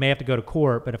 You may have to go to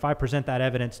court, but if I present that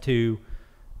evidence to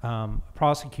a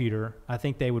prosecutor, I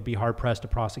think they would be hard-pressed to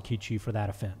prosecute you for that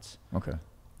offense. Okay.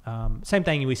 Same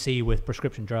thing we see with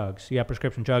prescription drugs. You have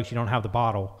prescription drugs, you don't have the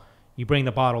bottle. You bring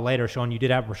the bottle later showing you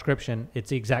did have a prescription.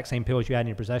 It's the exact same pills you had in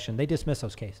your possession. They dismiss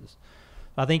those cases.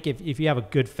 I think if you have a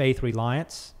good faith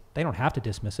reliance, they don't have to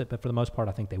dismiss it, but for the most part,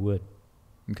 I think they would.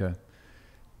 Okay.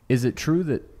 Is it true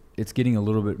that it's getting a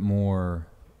little bit more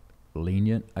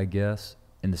lenient, I guess,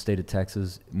 in the state of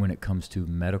Texas when it comes to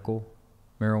medical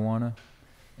marijuana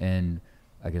and,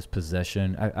 I guess,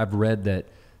 possession? I've read that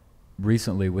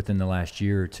recently, within the last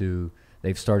year or two,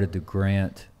 they've started to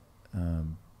grant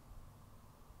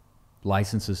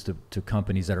licenses to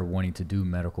companies that are wanting to do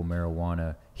medical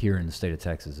marijuana here in the state of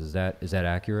Texas. Is that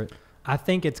accurate? I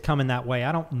think it's coming that way.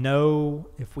 I don't know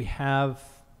if we have.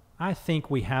 I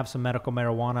think we have some medical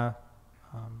marijuana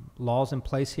laws in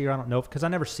place here. I don't know because I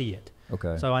never see it.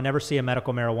 Okay. So I never see a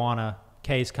medical marijuana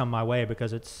case come my way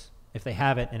because it's if they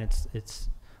have it and it's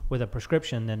with a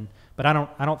prescription, then. But I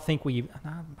don't think we.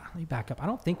 Let me back up. I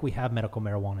don't think we have medical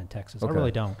marijuana in Texas. Okay. I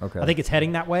really don't. Okay. I think it's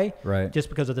heading that way. Right. Just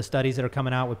because of the studies that are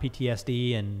coming out with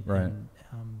PTSD and, Right. and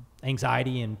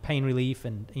anxiety and pain relief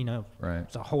and Right.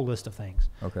 it's a whole list of things.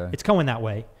 Okay. It's going that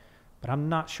way, but I'm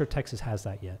not sure Texas has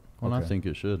that yet. Well, I Okay. think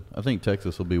it should. I think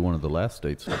Texas will be one of the last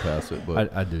states to pass it,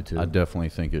 but I do too. I dedefinitely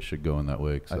think it should go in that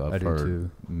way because I I've do heard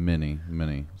too.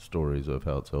 many stories of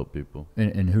how it's helped people.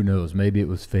 And who knows? Maybe it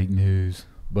was fake news.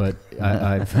 But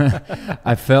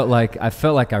I felt like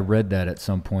I read that at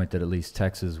some point that at least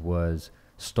Texas was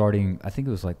starting. I think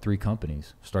it was like 3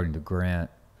 companies starting to grant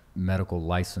medical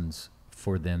license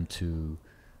for them to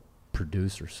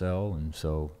produce or sell, and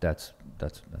so that's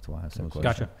why I asked that question.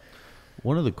 Gotcha.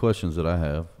 One of the questions that I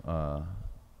have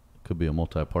could be a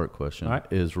multi-part question. All right.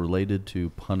 Is related to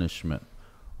punishment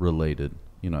related.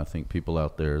 I think people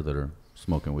out there that are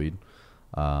smoking weed.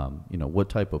 What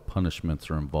type of punishments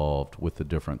are involved with the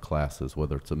different classes,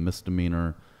 whether it's a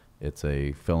misdemeanor, it's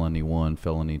a felony 1,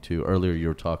 felony 2. Earlier you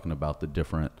were talking about the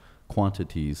different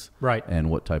quantities Right. and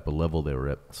what type of level they were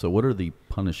at. So what are the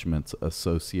punishments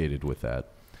associated with that?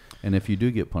 And if you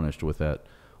do get punished with that,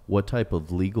 what type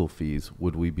of legal fees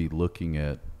would we be looking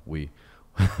at?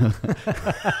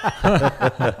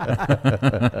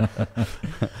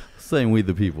 Saying we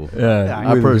the people. Yeah,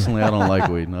 I personally, I don't like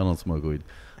weed. I don't smoke weed.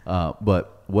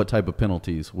 But what type of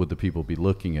penalties would the people be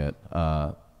looking at,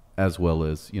 as well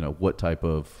as what type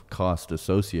of cost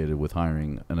associated with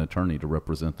hiring an attorney to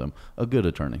represent them, a good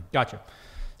attorney? Gotcha.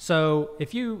 So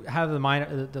if you have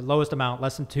the lowest amount,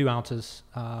 less than 2 ounces,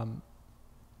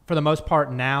 for the most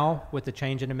part now with the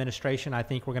change in administration, I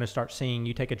think we're going to start seeing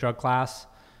you take a drug class,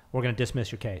 we're going to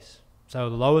dismiss your case. So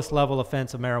the lowest level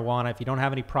offense of marijuana, if you don't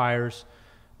have any priors,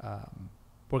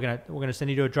 we're gonna send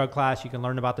you to a drug class. You can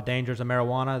learn about the dangers of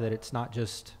marijuana. That it's not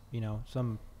just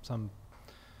some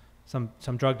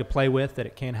drug to play with. That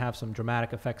it can have some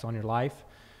dramatic effects on your life.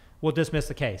 We'll dismiss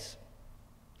the case.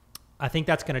 I think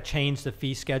that's going to change the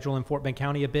fee schedule in Fort Bend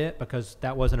County a bit because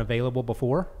that wasn't available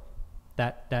before.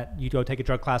 That you go take a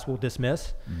drug class, we'll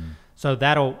dismiss. Mm-hmm. So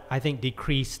that'll, I think,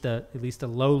 decrease at least the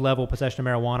low level possession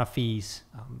of marijuana fees.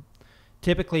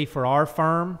 Typically for our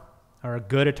firm, or a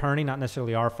good attorney, not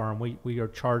necessarily our firm, we are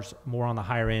charged more on the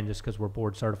higher end just because we're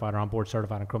board certified or I'm board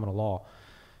certified in criminal law.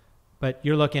 But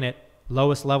you're looking at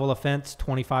lowest level offense,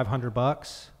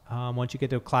 $2,500. Once you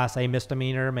get to a class A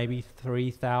misdemeanor, maybe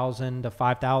 $3,000 to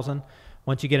 $5,000.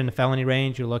 Once you get in the felony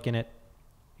range, you're looking at,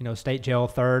 state jail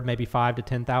third, maybe $5,000 to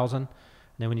 $10,000. And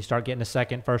Then when you start getting a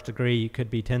second, first degree, you could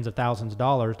be tens of thousands of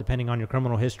dollars, depending on your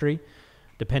criminal history,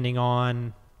 depending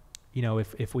on, you know,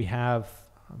 if we have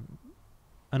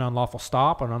an unlawful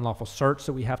stop or an unlawful search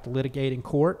that we have to litigate in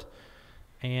court,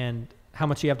 and how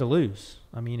much you have to lose.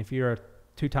 I mean, if you're a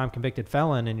 2-time convicted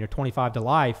felon and you're 25 to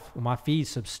life, well, my fee's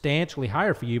substantially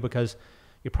higher for you because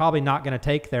you're probably not going to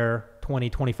take their 20,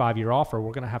 25-year offer.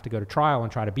 We're going to have to go to trial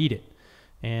and try to beat it.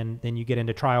 And then you get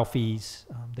into trial fees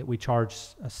that we charge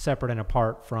separate and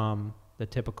apart from the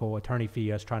typical attorney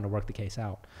fee as trying to work the case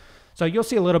out. So you'll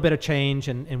see a little bit of change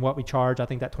in what we charge. I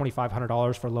think that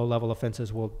 $2,500 for low-level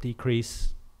offenses will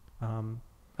decrease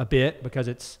a bit because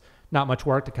it's not much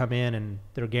work to come in, and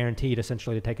they're guaranteed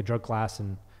essentially to take a drug class,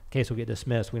 and the case will get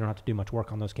dismissed. We don't have to do much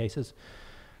work on those cases.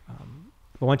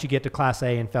 But once you get to Class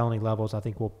A and felony levels, I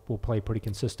think we'll play pretty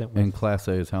consistent. And Class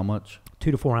A is how much?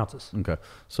 2 to 4 ounces. Okay.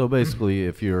 So basically,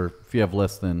 if you have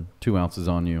less than 2 ounces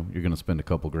on you, you're going to spend a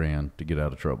couple grand to get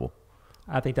out of trouble.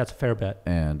 I think that's a fair bet.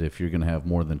 And if you're going to have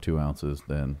more than 2 ounces,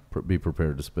 then be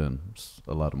prepared to spend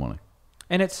a lot of money.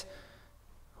 And it's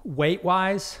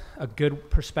weight-wise, a good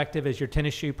perspective is your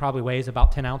tennis shoe probably weighs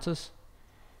about 10 ounces.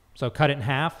 So cut it in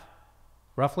half,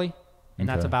 roughly, and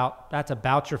Okay. that's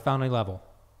about your felony level.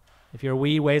 If your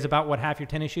weed weighs about what half your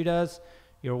tennis shoe does,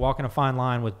 you're walking a fine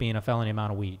line with being a felony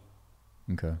amount of weed.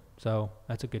 Okay. So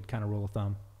that's a good kind of rule of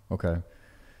thumb. Okay.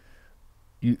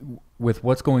 With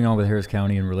what's going on with Harris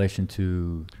County in relation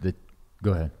to the,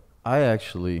 go ahead. I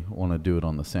actually want to do it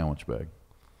on the sandwich bag.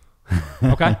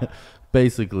 Okay.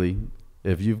 Basically,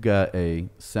 if you've got a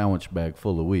sandwich bag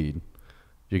full of weed,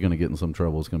 you're going to get in some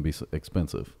trouble. It's going to be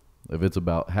expensive. If it's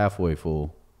about halfway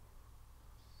full,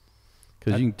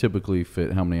 because you can typically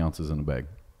fit how many ounces in a bag?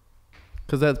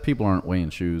 Because people aren't weighing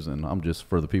shoes, and I'm just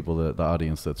for the people, the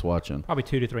audience that's watching. Probably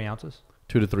 2 to 3 ounces.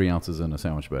 2 to 3 ounces in a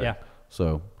sandwich bag. Yeah.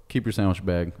 So keep your sandwich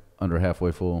bag under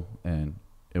halfway full, and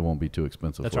it won't be too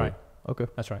expensive. That's for right. You. Okay.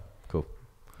 That's right. Cool.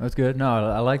 That's good.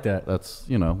 No, I like that. That's,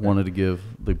 wanted to give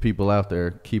the people out there,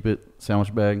 keep it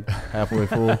sandwich bag halfway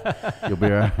full. You'll be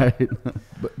all right.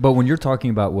 But when you're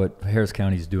talking about what Harris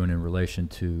County is doing in relation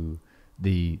to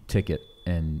the ticket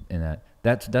and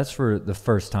that's for the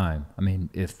first time. I mean,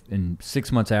 if in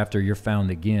 6 months after you're found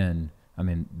again, I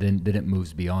mean, then it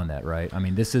moves beyond that, right? I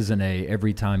mean, this isn't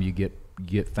every time you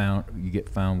get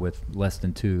found with less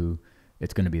than 2,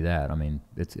 it's going to be that. I mean,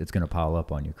 it's going to pile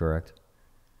up on you, correct?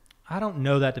 I don't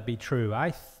know that to be true.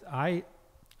 I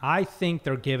think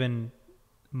they're giving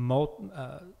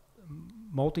multi-time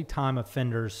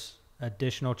offenders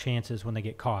additional chances when they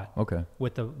get caught. Okay.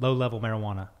 With the low-level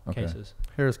marijuana cases.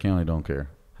 Harris County don't care.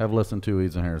 Have less than 2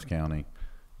 weeds in Harris County.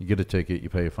 You get a ticket, you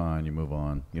pay a fine, you move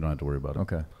on. You don't have to worry about it.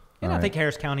 Okay. And All I think right.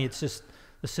 Harris County, it's just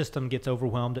the system gets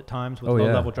overwhelmed at times with Oh, yeah.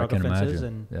 low-level drug I can offenses.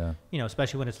 imagine. And, Yeah.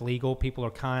 especially when it's legal, people are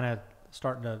kind of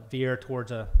starting to veer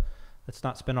towards let's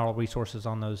not spend all resources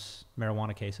on those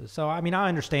marijuana cases. So, I mean, I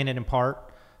understand it in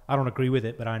part. I don't agree with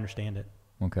it, but I understand it.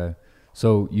 Okay.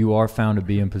 So you are found to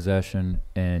be in possession,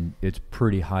 and it's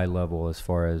pretty high level as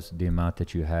far as the amount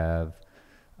that you have.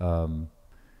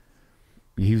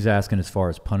 He was asking as far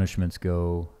as punishments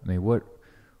go. I mean,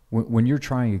 when you're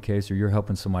trying a case or you're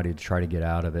helping somebody to try to get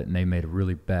out of it and they made a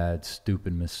really bad,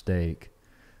 stupid mistake,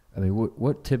 I mean,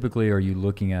 what typically are you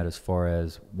looking at as far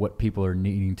as what people are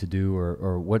needing to do,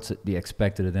 or what's the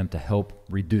expected of them to help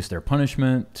reduce their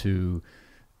punishment, to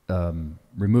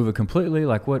remove it completely?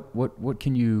 Like what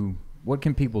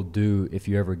can people do if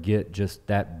you ever get just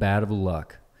that bad of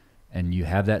luck and you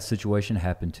have that situation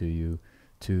happen to you,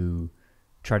 to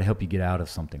try to help you get out of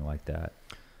something like that?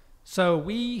 So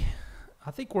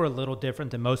I think we're a little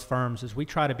different than most firms, is we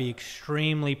try to be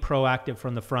extremely proactive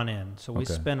from the front end. So we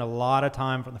spend a lot of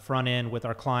time from the front end with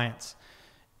our clients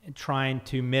and trying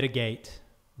to mitigate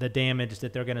the damage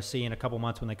that they're going to see in a couple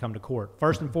months when they come to court.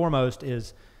 First and foremost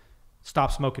is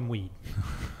stop smoking weed.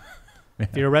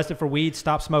 If you're arrested for weed,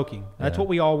 stop smoking. That's what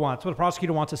we all want. That's what the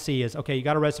prosecutor wants to see is, okay, you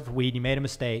got arrested for weed, you made a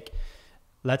mistake.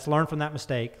 Let's learn from that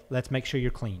mistake. Let's make sure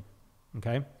you're clean.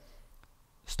 Okay?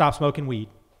 Stop smoking weed.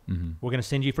 Mm-hmm. We're going to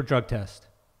send you for drug test,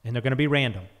 and they're going to be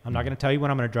random. I'm not going to tell you when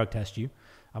I'm going to drug test you.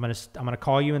 I'm going to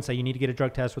call you and say you need to get a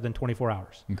drug test within 24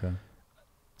 hours. Okay.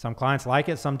 Some clients like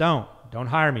it, some don't. Don't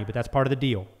hire me, but that's part of the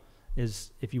deal.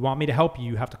 Is if you want me to help you,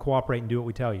 you have to cooperate and do what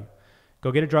we tell you.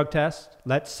 Go get a drug test.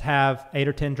 Let's have 8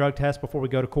 or 10 drug tests before we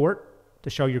go to court to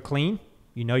show you're clean.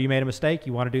 You know you made a mistake.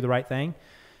 You want to do the right thing.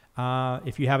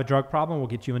 If you have a drug problem, we'll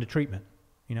get you into treatment.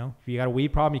 If you got a weed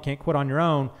problem, you can't quit on your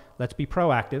own. Let's be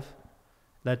proactive.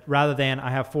 Rather than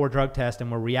I have 4 drug tests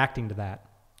and we're reacting to that.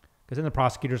 Because then the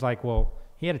prosecutor's like, well,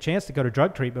 he had a chance to go to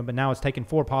drug treatment, but now it's taken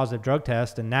 4 positive drug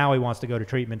tests, and now he wants to go to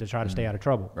treatment to try to stay out of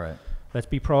trouble. Right. Let's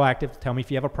be proactive. Tell me if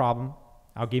you have a problem.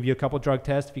 I'll give you a couple drug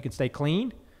tests. If you can stay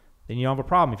clean, then you don't have a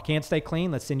problem. If you can't stay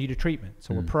clean, let's send you to treatment.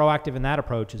 So we're proactive in that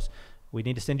approach. Is we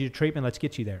need to send you to treatment. Let's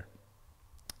get you there.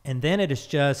 And then it is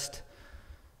just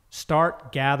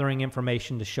start gathering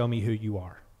information to show me who you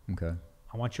are. Okay.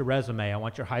 I want your resume. I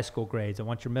want your high school grades. I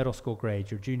want your middle school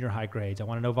grades, your junior high grades. I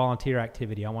want to know volunteer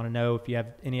activity. I want to know if you have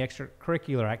any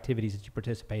extracurricular activities that you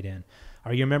participate in.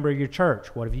 Are you a member of your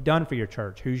church? What have you done for your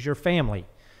church? Who's your family?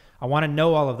 I want to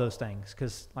know all of those things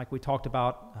because like we talked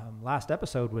about last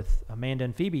episode with Amanda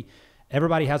and Phoebe,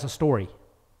 everybody has a story.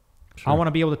 Sure. I want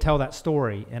to be able to tell that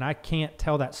story, and I can't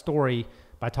tell that story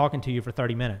by talking to you for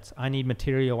 30 minutes. I need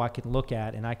material I can look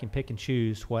at, and I can pick and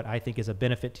choose what I think is a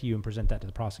benefit to you and present that to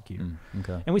the prosecutor.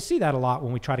 Okay. And we see that a lot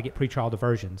when we try to get pretrial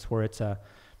diversions, where it's a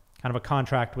kind of a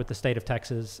contract with the state of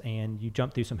Texas, and you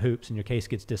jump through some hoops and your case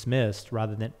gets dismissed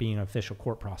rather than it being an official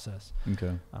court process.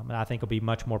 Okay. And I think it'll be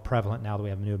much more prevalent now that we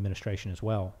have a new administration as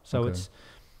well. So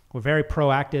we're very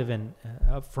proactive and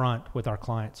upfront with our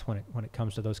clients when it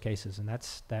comes to those cases, and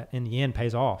that in the end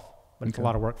pays off. But it's a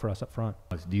lot of work for us up front.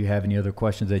 Do you have any other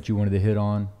questions that you wanted to hit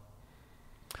on?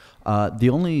 The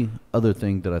only other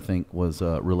thing that I think was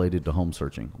related to home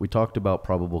searching. We talked about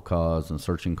probable cause and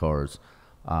searching cars.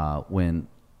 When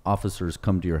officers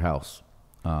come to your house,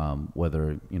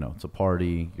 whether it's a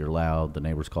party, you're loud, the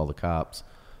neighbors call the cops,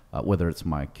 whether it's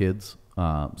my kids,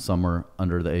 some are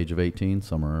under the age of 18,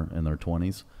 some are in their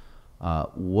 20s.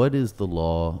 What is the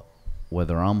law,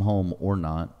 whether I'm home or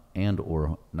not,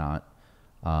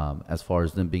 as far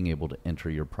as them being able to enter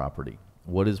your property?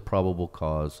 What is probable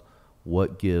cause?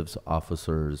 What gives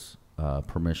officers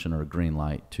permission or a green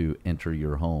light to enter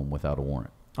your home without a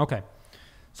warrant? Okay.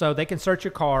 So they can search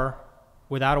your car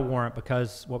without a warrant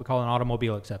because what we call an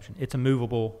automobile exception. It's a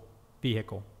movable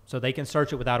vehicle. So they can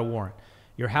search it without a warrant.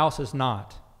 Your house is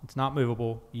not. It's not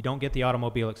movable. You don't get the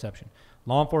automobile exception.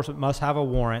 Law enforcement must have a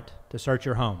warrant to search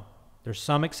your home. There's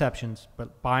some exceptions,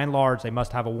 but by and large, they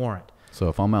must have a warrant. So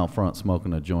if I'm out front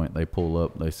smoking a joint, they pull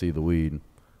up, they see the weed,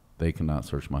 they cannot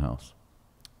search my house.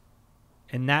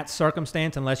 In that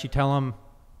circumstance, unless you tell them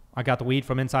I got the weed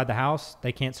from inside the house,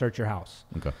 they can't search your house.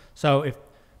 Okay. So if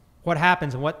what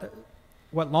happens and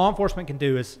what law enforcement can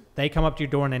do is they come up to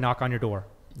your door and they knock on your door.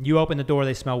 You open the door,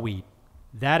 they smell weed.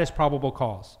 That is probable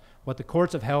cause. What the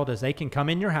courts have held is they can come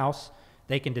in your house,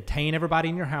 they can detain everybody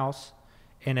in your house,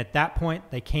 and at that point,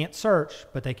 they can't search,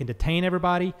 but they can detain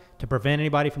everybody to prevent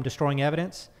anybody from destroying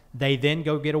evidence. They then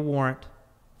go get a warrant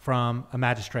from a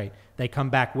magistrate. They come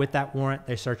back with that warrant.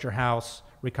 They search your house,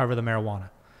 recover the marijuana.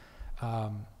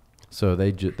 So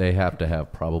they have to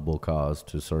have probable cause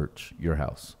to search your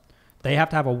house. They have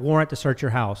to have a warrant to search your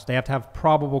house. They have to have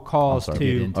probable cause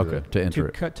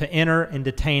to enter and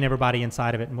detain everybody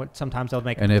inside of it. And sometimes they'll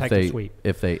make a and protective sweep.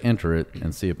 If they enter it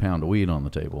and see a pound of weed on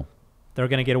the table, they're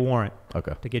going to get a warrant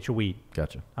to get your weed.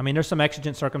 Gotcha. I mean, there's some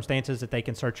exigent circumstances that they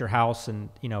can search your house, and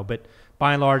but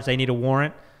by and large, they need a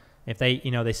warrant. If they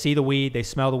they see the weed, they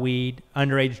smell the weed.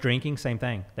 Underage drinking, same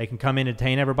thing. They can come in and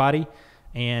detain everybody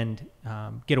and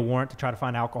get a warrant to try to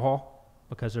find alcohol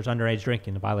because there's underage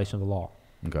drinking, a violation of the law.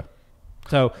 Okay.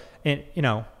 So,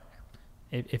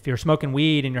 if you're smoking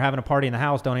weed and you're having a party in the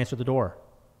house, don't answer the door.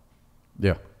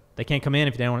 Yeah. They can't come in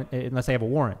if they don't, unless they have a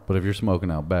warrant. But if you're smoking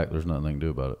out back, there's nothing they can do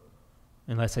about it.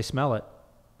 Unless they smell it.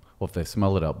 Well, if they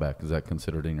smell it out back, is that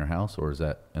considered in your house or is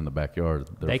that in the backyard?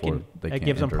 Therefore, that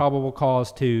gives them probable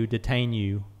cause to detain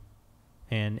you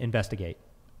and investigate.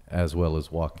 As well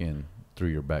as walk in through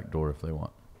your back door if they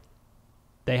want.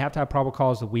 They have to have probable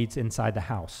cause the weed's inside the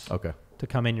house. Okay. To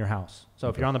come in your house. So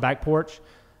if you're on the back porch,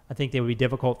 I think it would be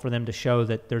difficult for them to show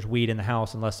that there's weed in the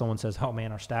house unless someone says, oh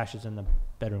man, our stash is in the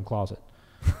bedroom closet.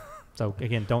 So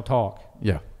again, don't talk.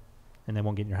 Yeah. And they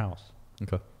won't get in your house.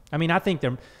 Okay. I mean, I think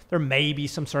there may be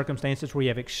some circumstances where you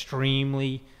have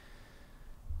extremely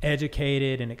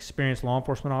educated and experienced law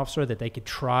enforcement officer that they could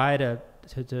try to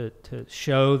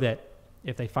show that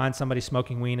if they find somebody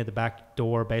smoking weed at the back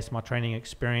door based on my training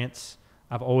experience,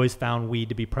 I've always found weed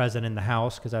to be present in the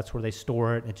house because that's where they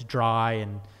store it. It's dry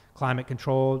and climate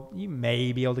controlled. You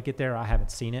may be able to get there. I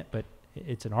haven't seen it, but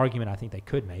it's an argument I think they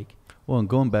could make. Well, and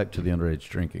going back to the underage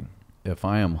drinking, if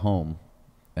I am home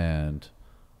and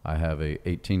I have a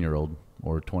 18-year-old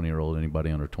or 20-year-old, anybody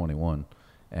under 21,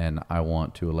 and I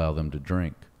want to allow them to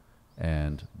drink,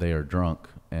 and they are drunk,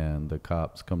 and the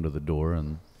cops come to the door,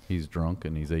 and he's drunk,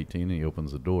 and he's 18, and he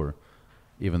opens the door,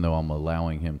 even though I'm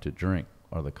allowing him to drink,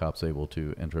 are the cops able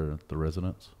to enter the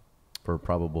residence for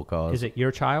probable cause? Is it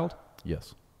your child?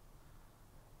 Yes.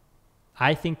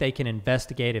 I think they can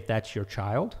investigate if that's your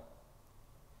child.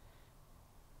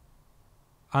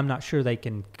 I'm not sure they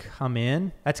can come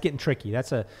in. That's getting tricky.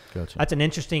 That's an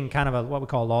interesting kind of what we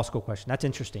call a law school question. That's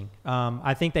interesting.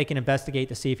 I think they can investigate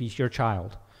to see if he's your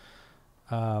child.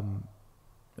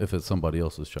 If it's somebody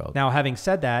else's child. Now, having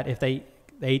said that, if the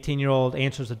 18-year-old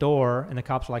answers the door and the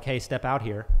cops are like, hey, step out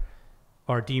here,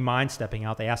 or do you mind stepping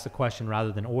out? They ask the question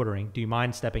rather than ordering. Do you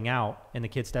mind stepping out? And the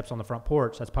kid steps on the front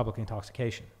porch. That's public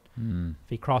intoxication. If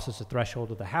he crosses the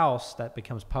threshold of the house, that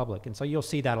becomes public. And so you'll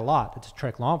see that a lot. That's a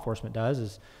trick law enforcement does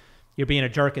is you're being a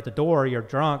jerk at the door, you're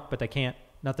drunk, but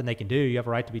nothing they can do. You have a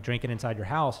right to be drinking inside your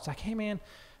house. It's like, hey, man,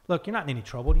 look, you're not in any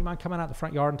trouble. Do you mind coming out the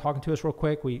front yard and talking to us real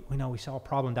quick? We know we saw a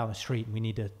problem down the street, and we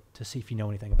need to see if you know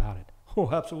anything about it. Oh,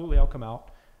 absolutely, I'll come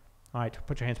out. All right,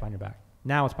 put your hands behind your back.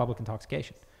 Now it's public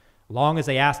intoxication. Long as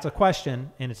they ask the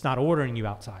question and it's not ordering you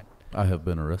outside. I have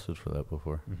been arrested for that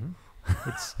before.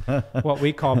 It's what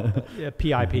we call PIP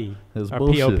or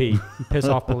bullshit. POP, piss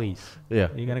off police. Yeah.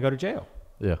 You're going to go to jail.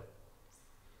 Yeah. Okay.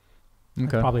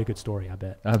 That's probably a good story, I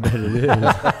bet. I bet it is.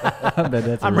 I bet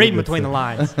that's. I'm reading between the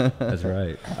lines. That's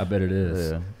right. I bet it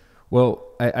is. Yeah. Well,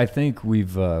 I think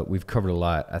we've covered a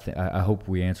lot. I hope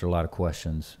we answer a lot of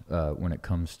questions when it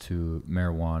comes to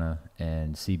marijuana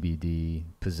and CBD,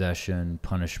 possession,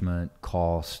 punishment,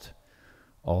 cost,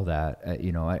 all that.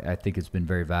 I think it's been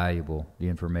very valuable, the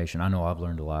information. I know I've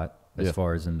learned a lot as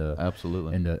far as in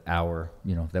the hour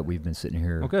that we've been sitting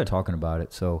here talking about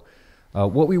it. So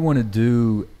what we want to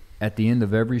do at the end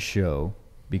of every show,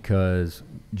 because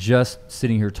just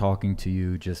sitting here talking to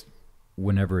you, just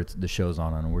whenever the show's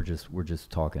on and we're just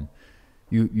talking,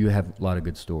 you have a lot of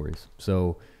good stories.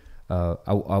 So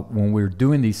when we're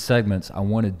doing these segments, I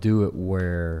want to do it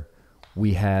where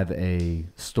we have a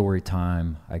story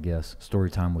time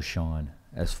with Shawn,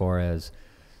 as far as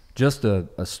just a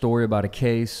story about a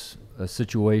case, a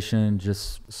situation,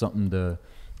 just something to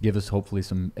give us hopefully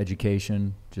some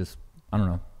education. Just, I don't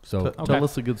know. So tell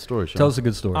us a good story, Shawn. Tell us a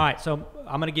good story. All right, so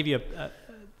I'm going to give you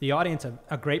the audience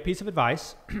a great piece of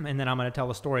advice, and then I'm going to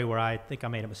tell a story where I think I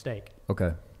made a mistake.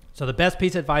 Okay. So the best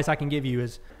piece of advice I can give you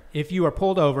is, if you are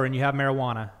pulled over and you have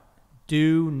marijuana,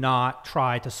 do not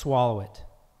try to swallow it,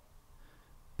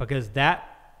 because that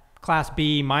Class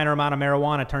B minor amount of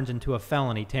marijuana turns into a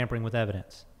felony, tampering with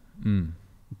evidence.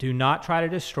 Do not try to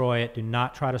destroy it. Do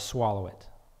not try to swallow it.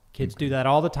 Kids do that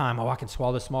all the time. Oh, I can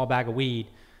swallow this small bag of weed.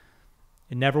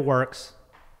 It never works.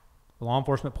 The law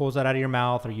enforcement pulls that out of your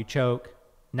mouth, or you choke.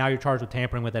 Now you're charged with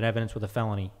tampering with that evidence with a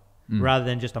felony, rather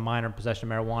than just a minor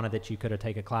possession of marijuana that you could have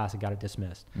taken a class and got it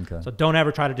dismissed. Okay. So don't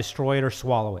ever try to destroy it or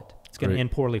swallow it. It's going to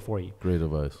end poorly for you. Great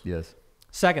advice. Yes.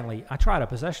 Secondly, I tried a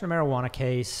possession of marijuana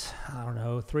case,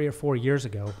 3 or 4 years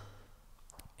ago.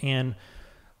 And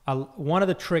one of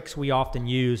the tricks we often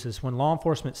use is when law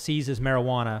enforcement seizes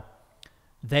marijuana,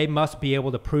 they must be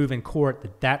able to prove in court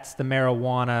that that's the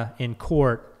marijuana in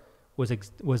court was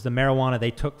the marijuana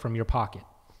they took from your pocket.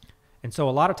 And so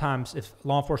a lot of times, if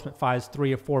law enforcement finds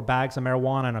 3 or 4 bags of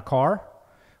marijuana in a car,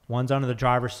 one's under the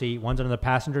driver's seat, one's under the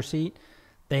passenger seat,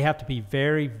 they have to be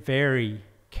very, very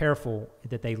careful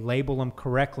that they label them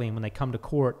correctly, and when they come to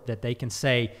court that they can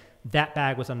say that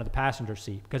bag was under the passenger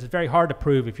seat, because it's very hard to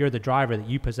prove, if you're the driver, that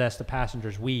you possessed the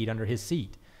passenger's weed under his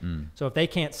seat. So if they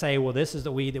can't say, well, this is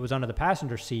the weed that was under the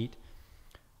passenger seat,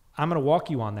 I'm going to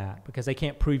walk you on that, because they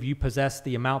can't prove you possess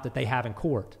the amount that they have in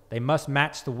court. They must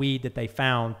match the weed that they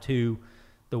found to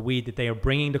the weed that they are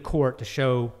bringing to court to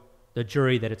show the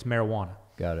jury that it's marijuana.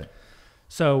 Got it.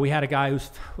 So we had a guy who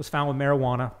was found with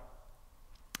marijuana,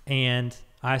 and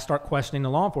I start questioning the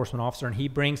law enforcement officer, and he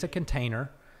brings a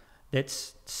container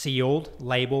that's sealed,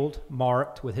 labeled,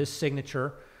 marked with his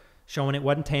signature, showing it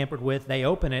wasn't tampered with. They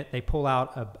open it, they pull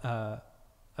out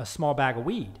a small bag of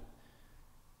weed.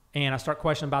 And I start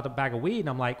questioning about the bag of weed, and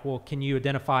I'm like, well, can you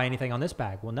identify anything on this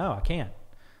bag? Well, no, I can't.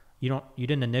 You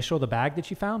didn't initial the bag that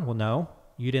you found? Well, no.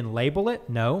 You didn't label it?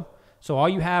 No. So all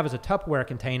you have is a Tupperware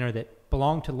container that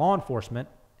belonged to law enforcement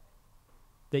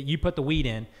that you put the weed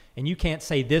in, and you can't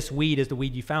say this weed is the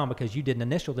weed you found because you didn't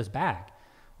initial this bag.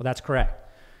 Well, that's correct.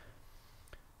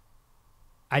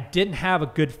 I didn't have a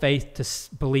good faith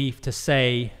belief to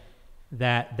say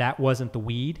that that wasn't the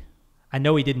weed. I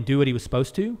know he didn't do what he was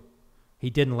supposed to. He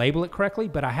didn't label it correctly,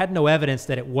 but I had no evidence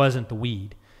that it wasn't the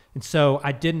weed. And so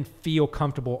I didn't feel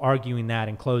comfortable arguing that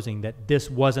in closing, that this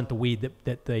wasn't the weed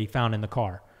that they found in the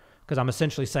car. Because I'm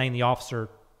essentially saying the officer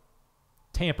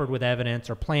tampered with evidence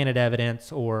or planted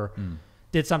evidence or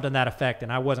did something to that effect,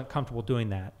 and I wasn't comfortable doing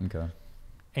that. Okay.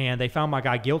 And they found my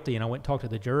guy guilty, and I went and talked to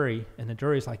the jury, and the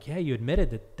jury's like, yeah, you admitted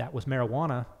that that was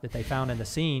marijuana that they found in the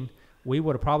scene. We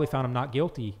would have probably found him not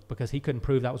guilty because he couldn't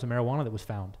prove that was the marijuana that was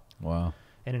found. Wow.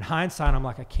 And in hindsight, I'm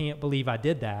like, I can't believe I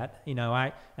did that. You know,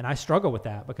 I struggle with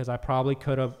that because I probably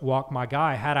could have walked my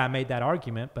guy had I made that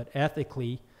argument, but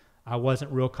ethically, I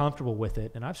wasn't real comfortable with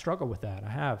it. And I've struggled with that.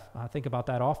 I think about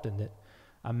that often, that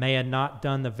I may have not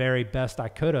done the very best I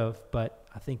could have, but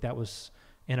I think that was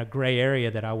in a gray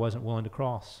area that I wasn't willing to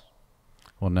cross.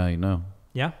 Well, now you know.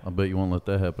 Yeah. I bet you won't let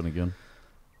that happen again.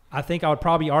 I think I would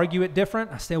probably argue it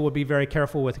different. I still would be very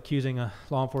careful with accusing a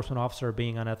law enforcement officer of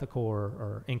being unethical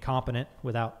or incompetent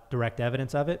without direct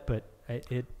evidence of it. But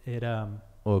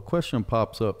Well, a question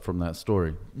pops up from that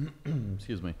story.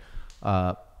 Excuse me.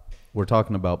 We're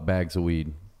talking about bags of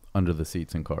weed under the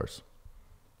seats in cars.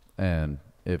 And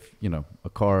if, you know, a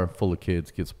car full of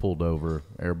kids gets pulled over,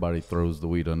 everybody throws the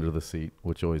weed under the seat,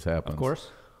 which always happens. Of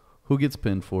course. Who gets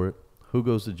pinned for it? Who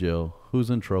goes to jail? Who's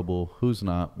in trouble? Who's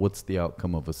not? What's the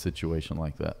outcome of a situation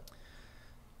like that?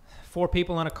 4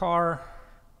 people in a car,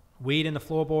 weed in the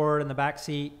floorboard in the back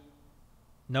seat.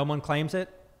 No one claims it.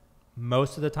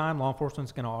 Most of the time, law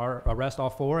enforcement's going to arrest all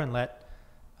 4 and let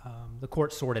the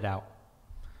court sort it out.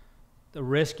 The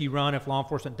risk you run if law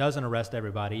enforcement doesn't arrest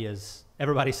everybody is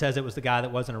everybody says it was the guy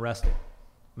that wasn't arrested.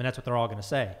 I mean, that's what they're all going to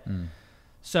say.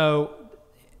 So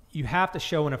you have to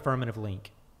show an affirmative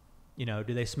link. You know,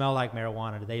 do they smell like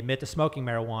marijuana? Do they admit to smoking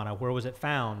marijuana? Where was it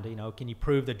found? You know, can you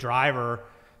prove the driver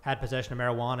had possession of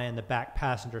marijuana in the back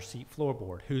passenger seat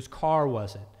floorboard? Whose car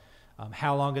was it?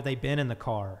 How long have they been in the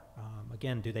car?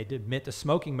 Again, do they admit to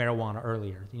smoking marijuana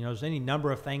earlier? You know, there's any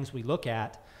number of things we look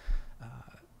at,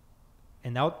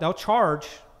 and they'll charge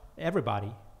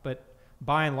everybody, but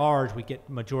by and large, we get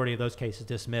the majority of those cases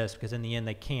dismissed because in the end,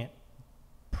 they can't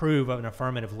prove an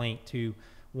affirmative link to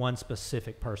one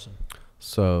specific person.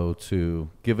 So to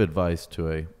give advice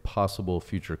to a possible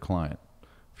future client,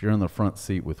 if you're in the front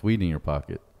seat with weed in your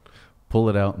pocket, pull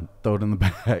it out and throw it in the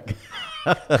back.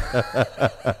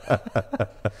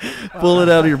 Pull it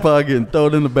out of your pocket and throw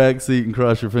it in the back seat and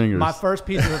cross your fingers. My first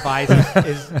piece of advice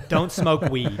is don't smoke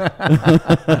weed.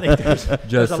 I think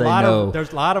there's a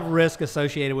lot of risk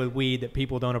associated with weed that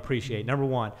people don't appreciate, number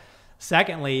one.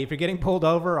 Secondly, if you're getting pulled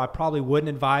over, I probably wouldn't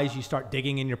advise you start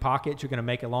digging in your pockets. You're going to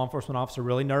make a law enforcement officer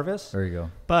really nervous. There you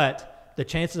go. But the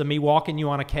chances of me walking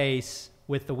you on a case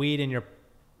with the weed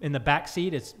in the back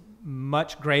seat is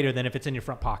much greater than if it's in your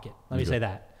front pocket. Let me say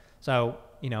that. So,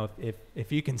 you know,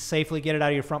 if you can safely get it out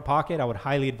of your front pocket, I would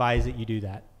highly advise that you do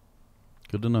that.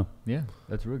 Good to know. Yeah,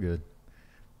 that's real good.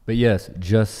 But yes,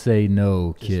 just say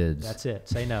no, kids. That's it.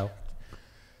 Say no.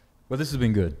 Well, this has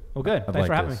been good. Well, good. Thanks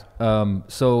for having me.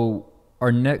 So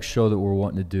our next show that we're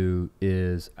wanting to do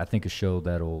is, I think, a show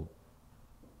that'll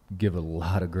give a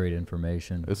lot of great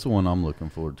information. It's the one I'm looking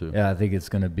forward to. Yeah, I think it's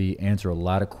going to answer a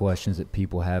lot of questions that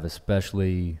people have,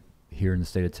 especially here in the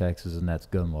state of Texas, and that's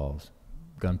gun laws,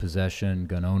 gun possession,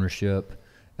 gun ownership,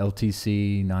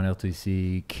 LTC,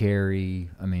 non-LTC, carry.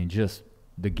 I mean, just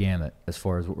the gamut as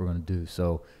far as what we're going to do.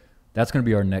 So that's going to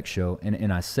be our next show.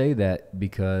 And I say that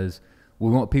because we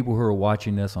want people who are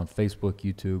watching this on Facebook,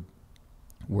 YouTube,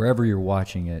 wherever you're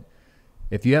watching it,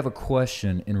 if you have a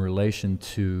question in relation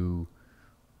to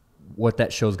what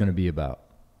that show is going to be about,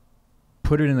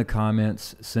 put it in the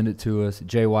comments, send it to us,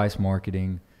 JWeis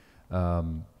Marketing.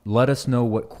 Let us know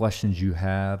what questions you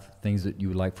have, things that you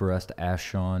would like for us to ask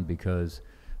Shawn, because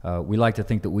we like to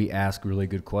think that we ask really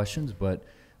good questions, but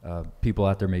people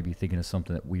out there may be thinking of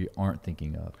something that we aren't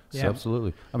thinking of. Yeah.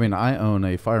 Absolutely. I mean, I own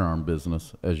a firearm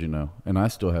business, as you know, and I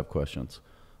still have questions.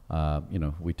 You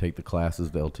know, we take the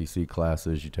classes, the LTC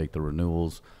classes, you take the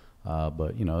renewals,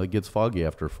 but, you know, it gets foggy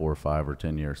after 4 or 5 or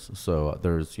 10 years. So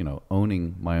there's, you know,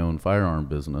 owning my own firearm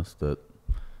business that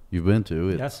you've been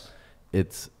to.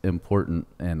 It's important,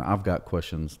 and I've got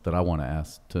questions that I want to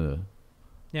ask to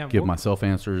give myself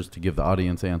answers, to give the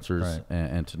audience answers, right,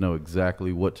 and to know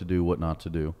exactly what to do, what not to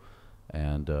do.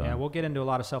 And yeah, we'll get into a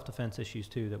lot of self-defense issues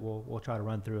too that we'll try to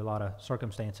run through a lot of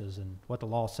circumstances and what the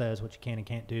law says, what you can and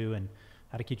can't do, and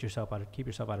how to keep yourself out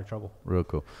of trouble. Real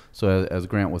cool. So as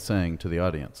Grant was saying to the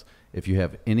audience, if you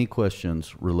have any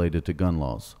questions related to gun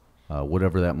laws,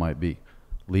 whatever that might be,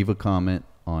 leave a comment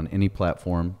on any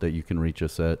platform that you can reach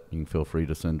us at. You can feel free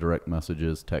to send direct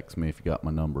messages, text me if you got my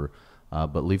number.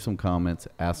 But leave some comments,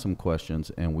 ask some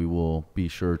questions, and we will be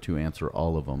sure to answer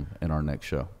all of them in our next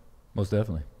show. Most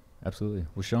definitely. Absolutely.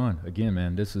 Well, Shawn, again,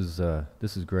 man, this is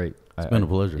great. It's been a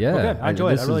pleasure. Yeah, okay. I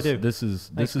enjoy it. I really do. This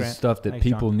is stuff that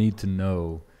people need to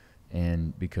know,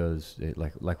 and because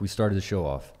like we started the show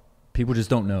off, people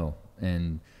just don't know,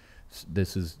 and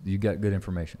you got good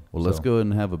information. Well, let's go ahead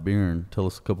and have a beer and tell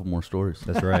us a couple more stories.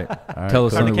 That's right. All right, tell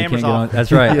us Turn something the we can't cameras get on. off.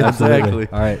 That's right. Yeah, Absolutely. exactly.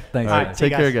 All right. Thanks. All right.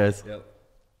 Take care, guys. Yep.